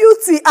and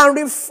beauty and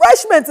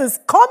refreshment is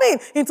coming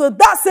into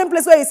that same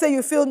place where you say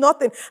you feel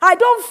nothing. I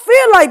don't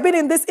feel like being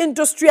in this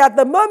industry at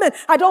the moment.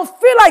 I don't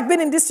feel like being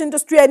in this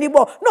industry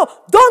anymore. No,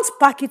 don't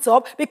pack it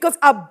up, because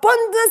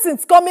abundance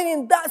is coming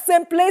in that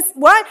same place.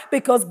 Why?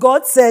 Because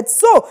God said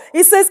so.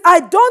 He says, I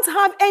don't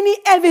have any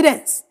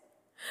evidence.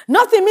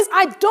 Nothing means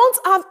I don't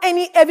have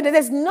any evidence.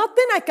 There's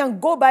nothing I can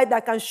go by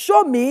that can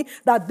show me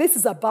that this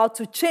is about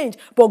to change.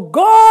 But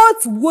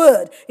God's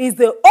word is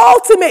the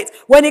ultimate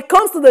when it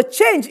comes to the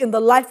change in the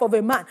life of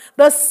a man.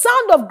 The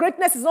sound of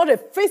greatness is not a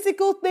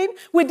physical thing.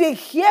 We didn't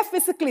hear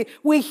physically.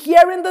 We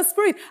hear in the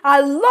spirit. I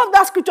love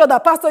that scripture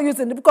that Pastor used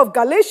in the book of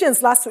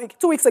Galatians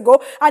 2 weeks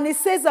ago. And it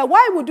says that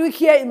why would you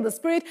hear in the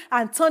spirit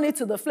and turn it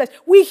to the flesh?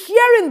 We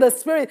hear in the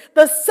spirit.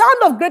 The sound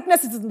of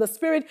greatness is in the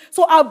spirit.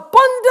 So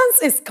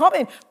abundance is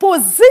coming.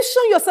 Position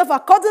yourself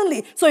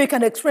accordingly so you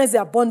can experience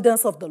the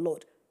abundance of the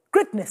Lord.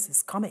 Greatness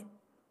is coming.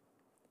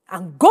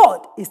 And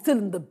God is still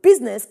in the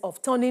business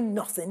of turning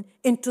nothing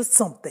into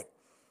something.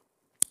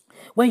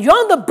 When you're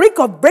on the brink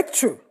of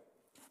breakthrough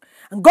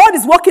and God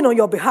is working on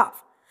your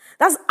behalf,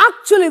 that's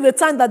actually the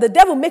time that the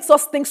devil makes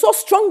us think so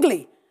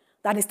strongly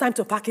that it's time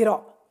to pack it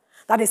up,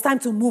 that it's time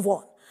to move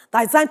on,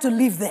 that it's time to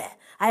live there.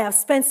 I have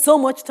spent so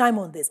much time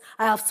on this.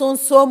 I have sown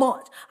so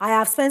much. I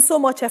have spent so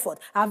much effort.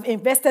 I've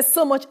invested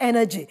so much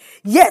energy.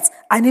 Yet,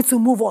 I need to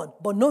move on.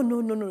 But no,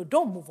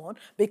 don't move on,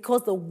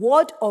 because the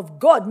word of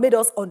God made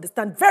us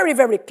understand very,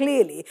 very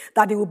clearly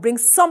that it will bring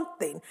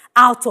something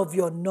out of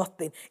your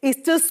nothing. It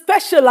still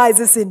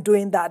specializes in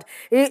doing that.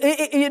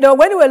 When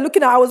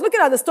I was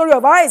looking at the story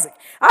of Isaac.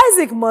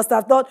 Isaac must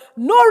have thought,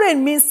 no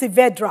rain means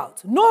severe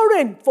drought. No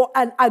rain for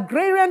an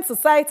agrarian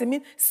society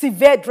means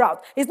severe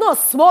drought. It's not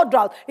a small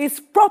drought. It's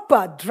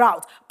proper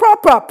drought.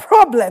 Proper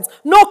problems.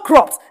 No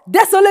crops.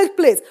 Desolate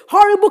place.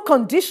 Horrible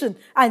condition.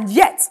 And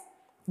yet,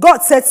 God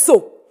said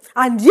so.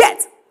 And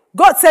yet,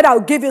 God said, I'll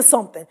give you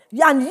something.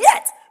 And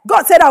yet,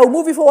 God said, I will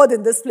move you forward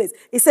in this place.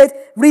 He said,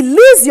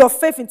 release your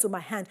faith into my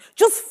hand.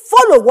 Just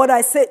follow what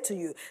I said to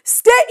you.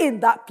 Stay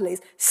in that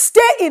place. Stay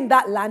in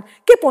that land.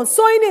 Keep on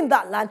sowing in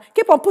that land.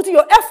 Keep on putting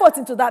your effort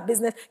into that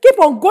business. Keep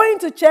on going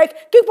to church.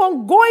 Keep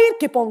on going,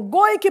 keep on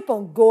going, keep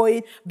on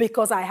going.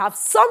 Because I have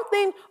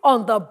something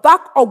on the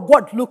back of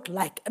what looked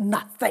like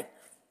nothing.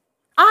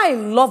 I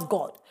love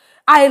God.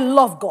 I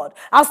love God.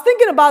 I was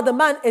thinking about the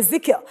man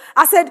Ezekiel.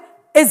 I said,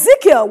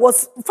 Ezekiel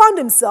found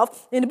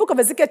himself in the book of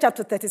Ezekiel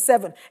chapter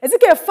 37.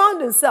 Ezekiel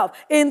found himself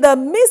in the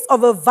midst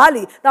of a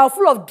valley that was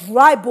full of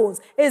dry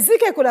bones.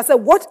 Ezekiel could have said,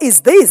 what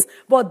is this?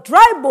 But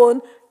dry bone,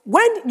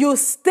 when you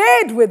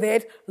stayed with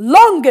it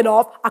long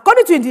enough,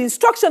 according to the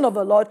instruction of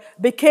the Lord,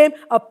 became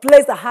a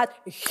place that had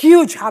a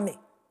huge army.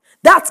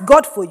 That's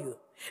God for you.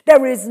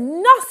 There is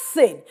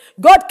nothing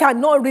God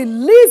cannot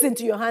release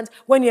into your hands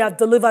when you have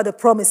delivered a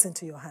promise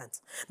into your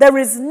hands. There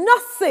is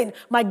nothing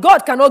my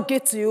God cannot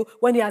give to you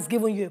when he has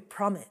given you a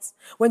promise.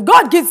 When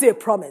God gives you a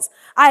promise,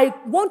 I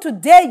want to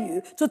dare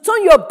you to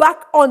turn your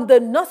back on the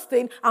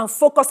nothing and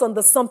focus on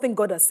the something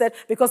God has said,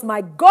 because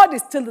my God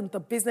is still in the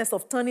business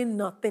of turning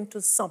nothing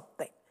to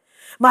something.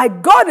 My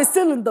God is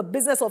still in the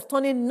business of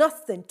turning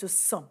nothing to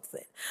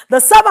something. The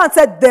servant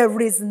said,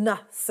 there is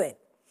nothing.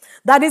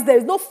 That is, there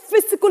is no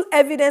physical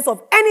evidence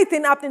of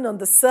anything happening on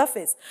the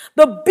surface.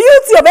 The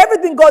beauty of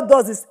everything God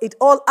does is it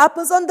all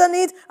happens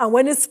underneath, and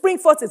when it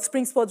springs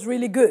forth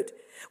really good.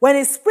 When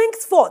it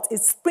springs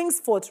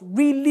forth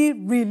really,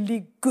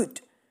 really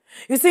good.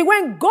 You see,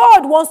 when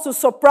God wants to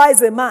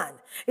surprise a man,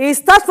 he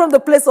starts from the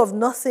place of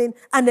nothing,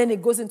 and then he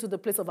goes into the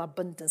place of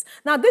abundance.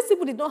 Now, these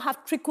people did not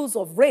have trickles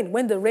of rain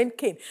when the rain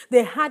came.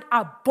 They had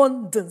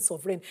abundance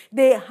of rain.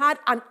 They had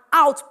an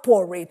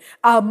outpouring,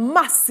 a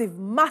massive,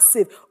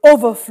 massive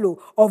overflow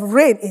of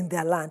rain in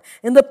their land.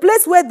 In the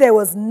place where there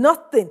was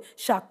nothing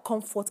shall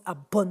come forth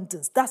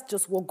abundance. That's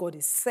just what God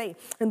is saying.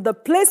 In the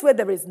place where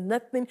there is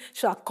nothing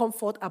shall come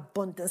forth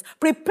abundance.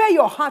 Prepare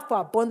your heart for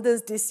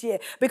abundance this year,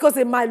 because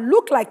it might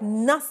look like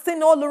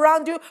nothing all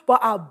around you, but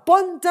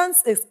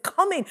abundance is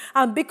coming.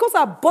 And because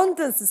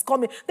abundance is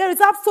coming, there is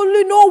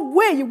absolutely no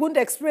way you wouldn't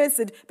experience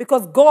it,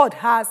 because God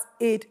has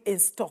it in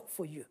stock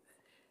for you.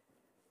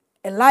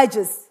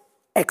 Elijah's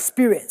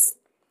experience.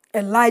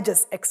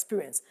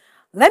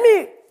 Let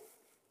me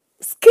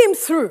skim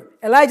through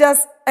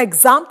Elijah's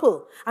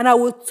example, and I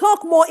will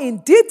talk more in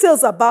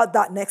details about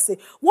that next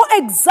week. What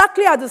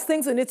exactly are the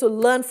things we need to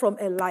learn from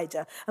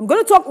Elijah? I'm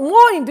going to talk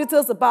more in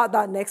details about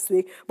that next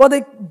week, but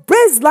the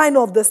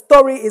baseline of the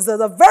story is that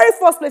the very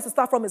first place to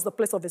start from is the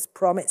place of his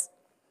promise.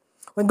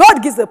 When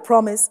God gives a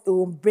promise, it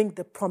will bring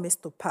the promise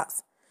to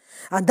pass.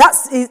 And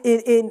that's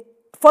in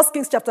 1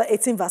 Kings chapter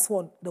 18 verse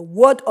 1. The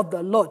word of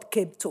the Lord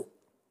came to.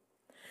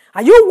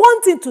 Are you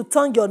wanting to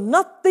turn your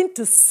nothing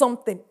to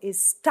something? It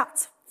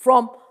starts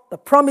from the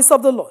promise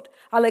of the Lord.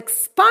 I'll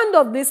expand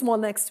on this more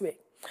next week.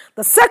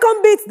 The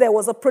second bit, there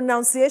was a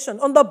pronunciation.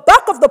 On the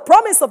back of the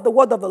promise of the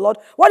word of the Lord,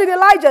 what did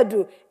Elijah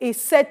do? He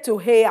said to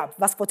Ahab,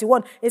 verse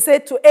 41, he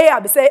said to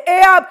Ahab,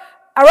 Ahab,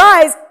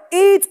 arise,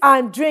 eat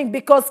and drink,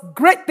 because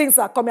great things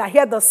are coming. I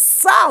hear the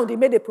sound. He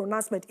made a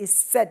pronouncement. He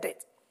said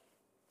it.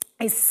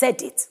 He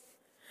said it.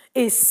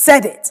 He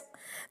said it.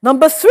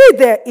 Number 3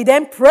 there, he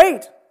then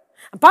prayed.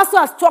 And Pastor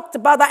has talked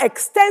about that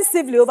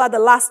extensively over the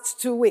last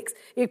 2 weeks.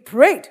 He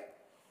prayed.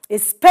 He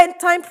spent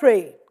time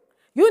praying.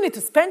 You need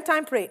to spend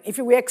time praying. If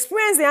you will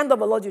experience the hand of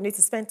the Lord, you need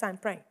to spend time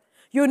praying.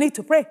 You need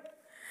to pray.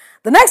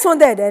 The next one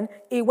there then,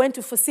 he went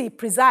to foresee,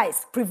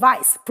 previse,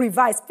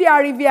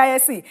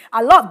 P-R-E-V-I-S-E.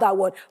 I love that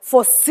word.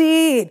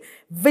 Foreseeing,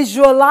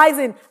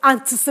 visualizing,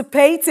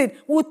 anticipating.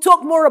 We'll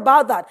talk more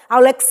about that.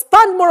 I'll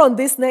expand more on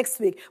this next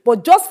week.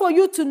 But just for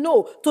you to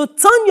know, to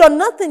turn your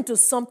nothing to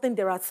something,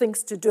 there are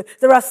things to do.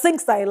 There are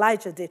things that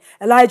Elijah did.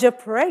 Elijah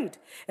prayed.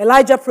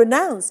 Elijah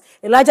pronounced.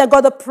 Elijah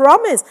got the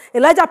promise.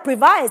 Elijah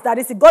provides. That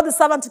is, he got the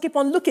servant to keep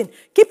on looking,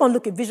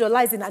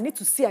 visualizing. I need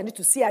to see.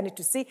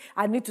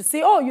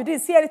 Oh, you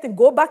didn't see anything.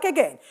 Go back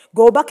again.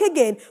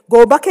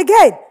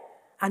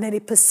 And then he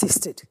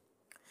persisted.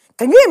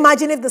 Can you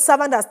imagine if the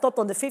servant had stopped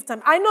on the 5th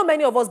time? I know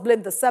many of us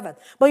blame the servant.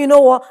 But you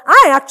know what?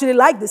 I actually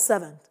like the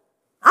servant.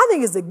 I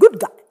think he's a good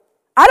guy.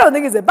 I don't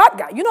think he's a bad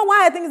guy. You know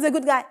why I think he's a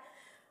good guy?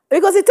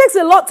 Because it takes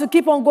a lot to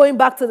keep on going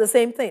back to the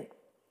same thing.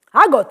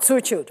 I got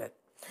 2 children.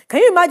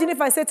 Can you imagine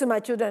if I said to my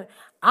children,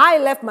 I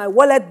left my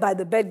wallet by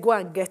the bed, go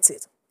and get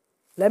it.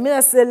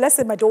 Let's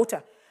say my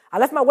daughter, I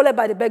left my wallet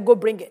by the bed, go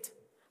bring it.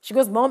 She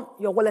goes, Mom,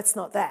 your wallet's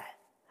not there.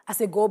 I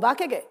said, go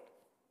back again.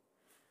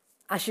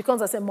 And she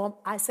comes and says, Mom,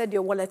 I said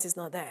your wallet is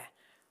not there.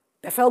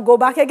 Bethel, go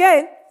back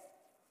again.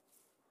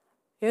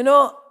 You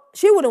know,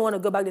 she wouldn't want to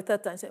go back the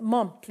third time. She said,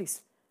 Mom,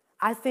 please,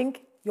 I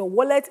think your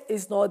wallet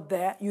is not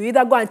there. You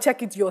either go and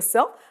check it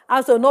yourself.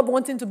 Also, not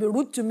wanting to be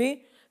rude to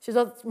me. She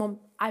said, Mom,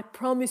 I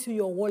promise you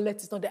your wallet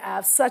is not there. I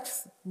have searched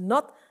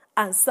north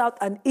and south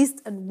and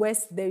east and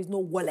west. There is no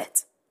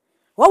wallet.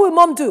 What will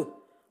Mom do?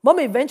 Mom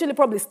eventually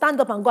probably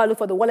stand up and go and look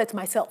for the wallet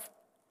myself.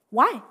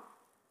 Why?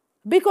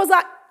 Because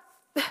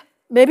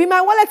maybe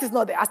my wallet is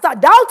not there. I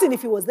start doubting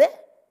if it was there.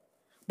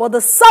 But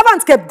the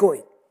servant kept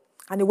going.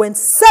 And he went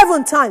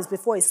 7 times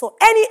before he saw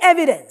any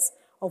evidence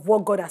of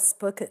what God has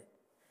spoken.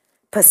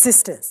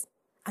 Persistence.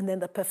 And then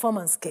the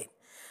performance came.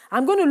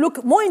 I'm going to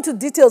look more into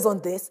details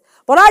on this,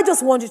 but I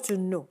just want you to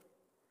know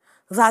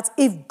that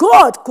if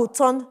God could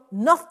turn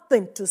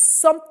nothing to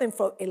something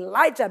for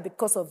Elijah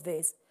because of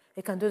this,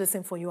 he can do the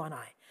same for you and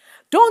I.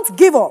 Don't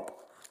give up.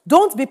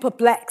 Don't be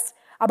perplexed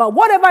about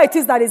whatever it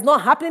is that is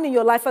not happening in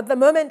your life at the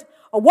moment,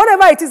 or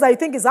whatever it is that you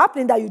think is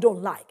happening that you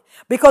don't like.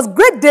 Because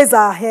great days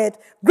are ahead.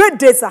 Great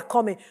days are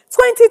coming.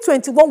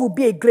 2021 will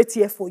be a great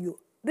year for you.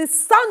 The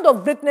sound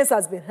of greatness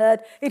has been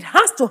heard. It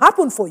has to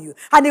happen for you.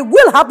 And it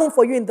will happen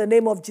for you in the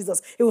name of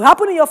Jesus. It will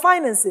happen in your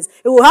finances.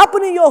 It will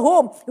happen in your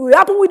home. It will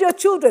happen with your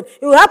children.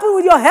 It will happen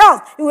with your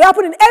health. It will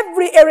happen in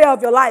every area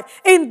of your life.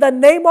 In the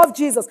name of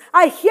Jesus.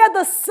 I hear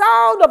the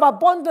sound of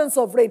abundance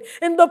of rain.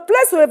 In the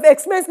place where we've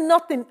experienced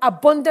nothing,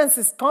 abundance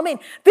is coming.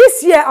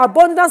 This year,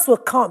 abundance will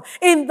come.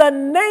 In the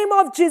name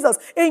of Jesus.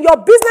 In your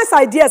business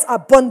ideas,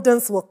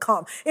 abundance will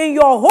come. In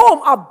your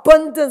home,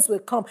 abundance will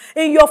come.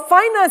 In your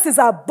finances,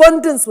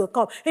 abundance will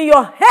come. In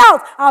your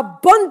health,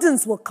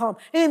 abundance will come.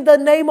 In the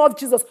name of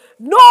Jesus.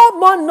 No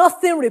more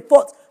nothing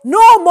report.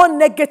 No more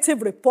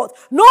negative report.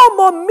 No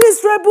more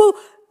miserable,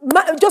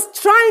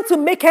 just trying to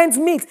make ends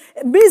meet.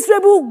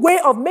 Miserable way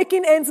of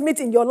making ends meet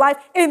in your life.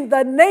 In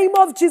the name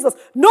of Jesus.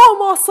 No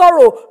more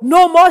sorrow.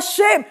 No more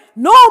shame.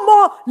 No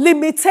more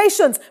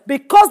limitations,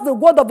 because the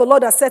word of the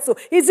Lord has said so.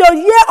 It's your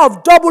year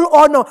of double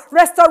honor.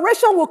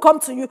 Restoration will come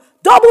to you.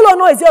 Double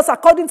honor is yours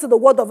according to the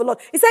word of the Lord.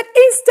 He said,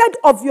 instead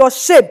of your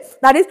shame,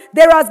 that is,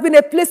 there has been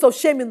a place of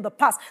shame in the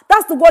past.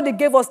 That's the word he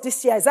gave us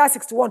this year, Isaiah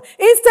 61.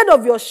 Instead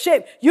of your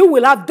shame, you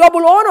will have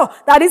double honor.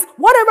 That is,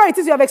 whatever it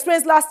is you have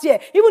experienced last year,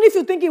 even if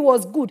you think it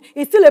was good,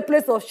 it's still a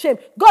place of shame.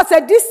 God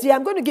said, this year,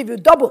 I'm going to give you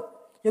double.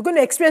 You're going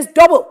to experience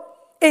double.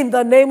 In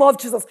the name of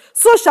Jesus.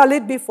 So shall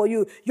it be for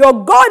you.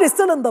 Your God is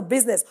still in the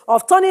business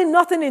of turning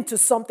nothing into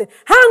something.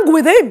 Hang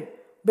with him,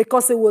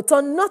 because he will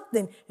turn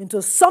nothing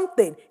into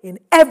something in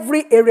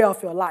every area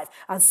of your life.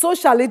 And so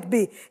shall it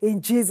be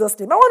in Jesus'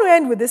 name. I want to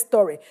end with this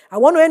story. I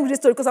want to end with this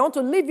story because I want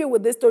to leave you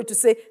with this story to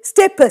say,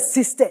 stay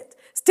persistent.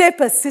 Stay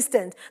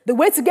persistent. The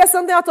way to get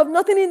something out of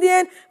nothing in the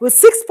end was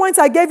 6 points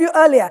I gave you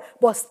earlier,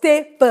 but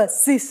stay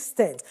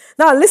persistent.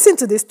 Now listen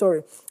to this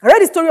story. I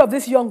read the story of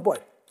this young boy.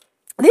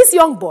 This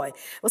young boy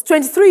was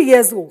 23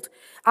 years old,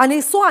 and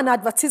he saw an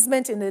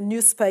advertisement in the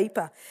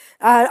newspaper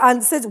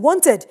and it says,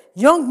 wanted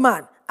young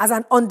man as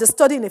an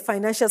understudy in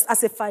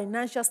as a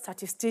financial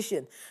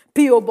statistician,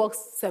 P.O. Box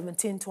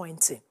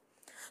 1720.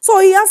 So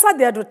he answered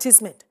the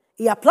advertisement.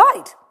 He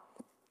applied,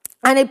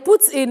 and he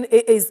puts in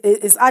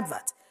his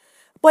advert,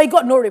 but he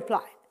got no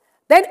reply.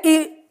 Then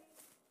he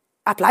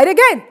applied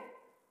again.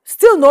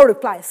 Still no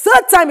reply.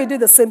 Third time he did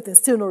the same thing,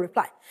 still no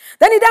reply.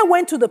 Then he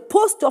went to the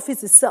post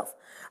office itself.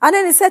 And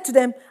then he said to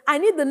them, I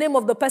need the name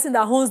of the person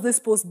that owns this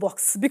post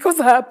box because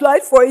I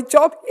applied for a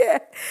job here.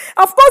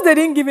 Of course, they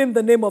didn't give him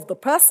the name of the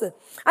person.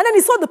 And then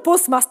he saw the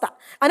postmaster.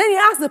 And then he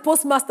asked the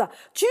postmaster,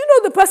 do you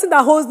know the person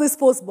that owns this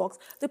post box?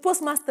 The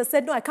postmaster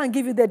said, no, I can't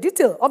give you their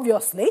detail,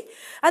 obviously.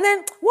 And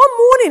then one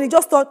morning, he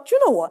just thought, you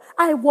know what?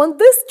 I want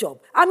this job.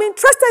 I'm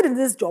interested in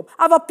this job.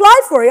 I've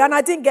applied for it and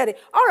I didn't get it.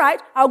 All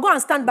right, I'll go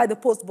and stand by the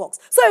post box.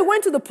 So he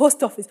went to the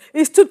post office.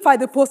 He stood by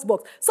the post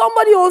box.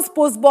 Somebody owns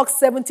post box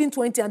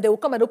 1720 and they will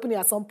come and open it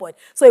at some point.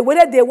 So he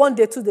waited day 1,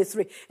 day 2, day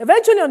 3.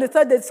 Eventually, on the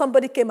third day,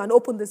 somebody came and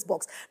opened this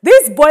box.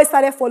 This boy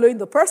started following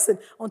the person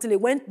until they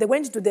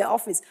went to their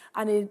office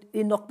and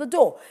he knocked the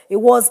door. It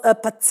was a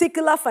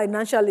particular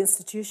financial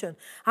institution.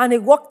 And he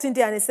walked in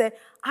there and he said,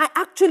 I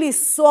actually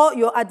saw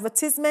your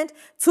advertisement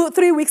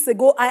 2-3 weeks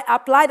ago. I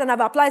applied and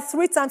I've applied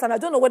 3 times and I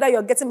don't know whether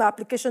you're getting my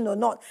application or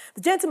not. The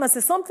gentleman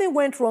said something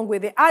went wrong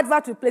with the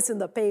advert we placed in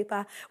the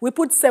paper. We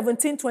put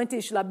 1720,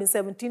 it should have been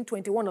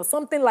 1721 or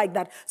something like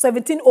that.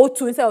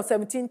 1702 instead of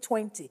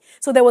 1720.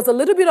 So there was a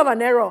little bit of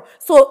an error.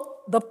 So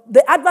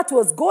the advert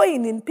was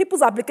going in,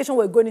 people's application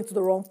were going into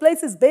the wrong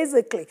places,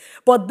 basically.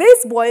 But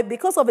this boy,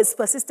 because of his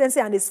persistency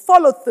and his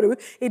follow-through,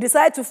 he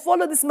decided to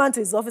follow this man to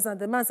his office, and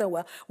the man said,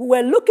 well, we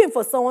were looking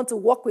for someone to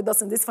work with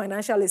us in this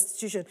financial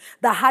institution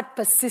that had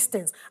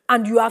persistence,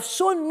 and you have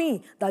shown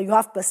me that you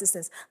have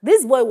persistence.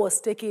 This boy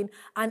was taken,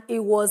 and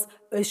it was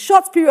a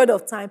short period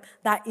of time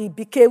that he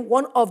became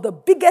one of the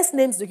biggest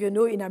names that you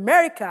know in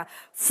America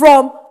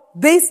from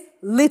this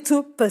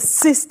little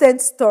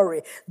persistent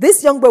story.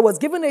 This young boy was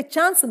given a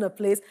chance in a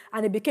place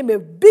and he became a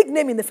big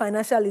name in the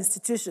financial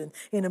institution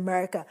in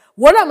America.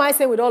 What am I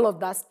saying with all of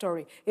that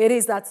story? It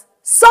is that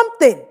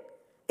something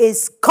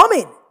is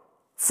coming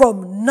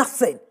from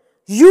nothing.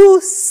 You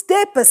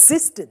stay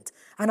persistent.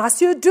 And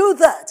as you do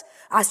that,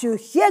 as you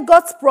hear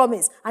God's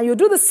promise, and you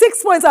do the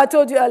 6 points I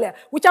told you earlier,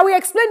 which I will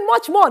explain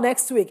much more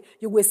next week,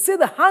 you will see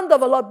the hand of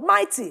the Lord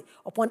mighty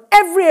upon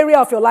every area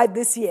of your life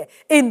this year,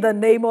 in the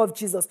name of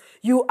Jesus.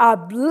 You are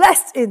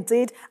blessed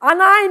indeed,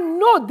 and I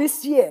know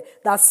this year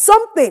that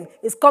something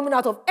is coming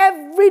out of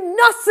every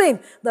nothing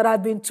that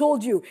I've been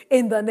told you,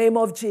 in the name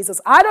of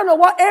Jesus. I don't know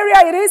what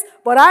area it is,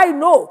 but I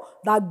know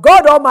that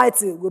God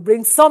Almighty will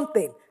bring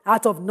something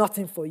out of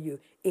nothing for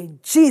you. In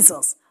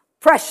Jesus'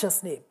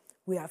 precious name,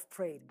 we have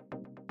prayed.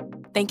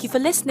 Thank you for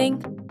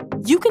listening.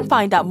 You can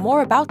find out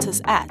more about us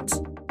at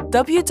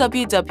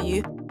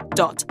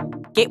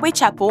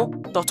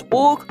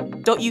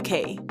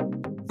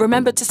www.gatewaychapel.org.uk.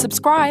 Remember to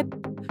subscribe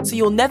so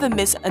you'll never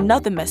miss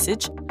another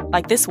message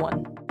like this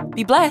one.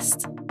 Be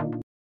blessed.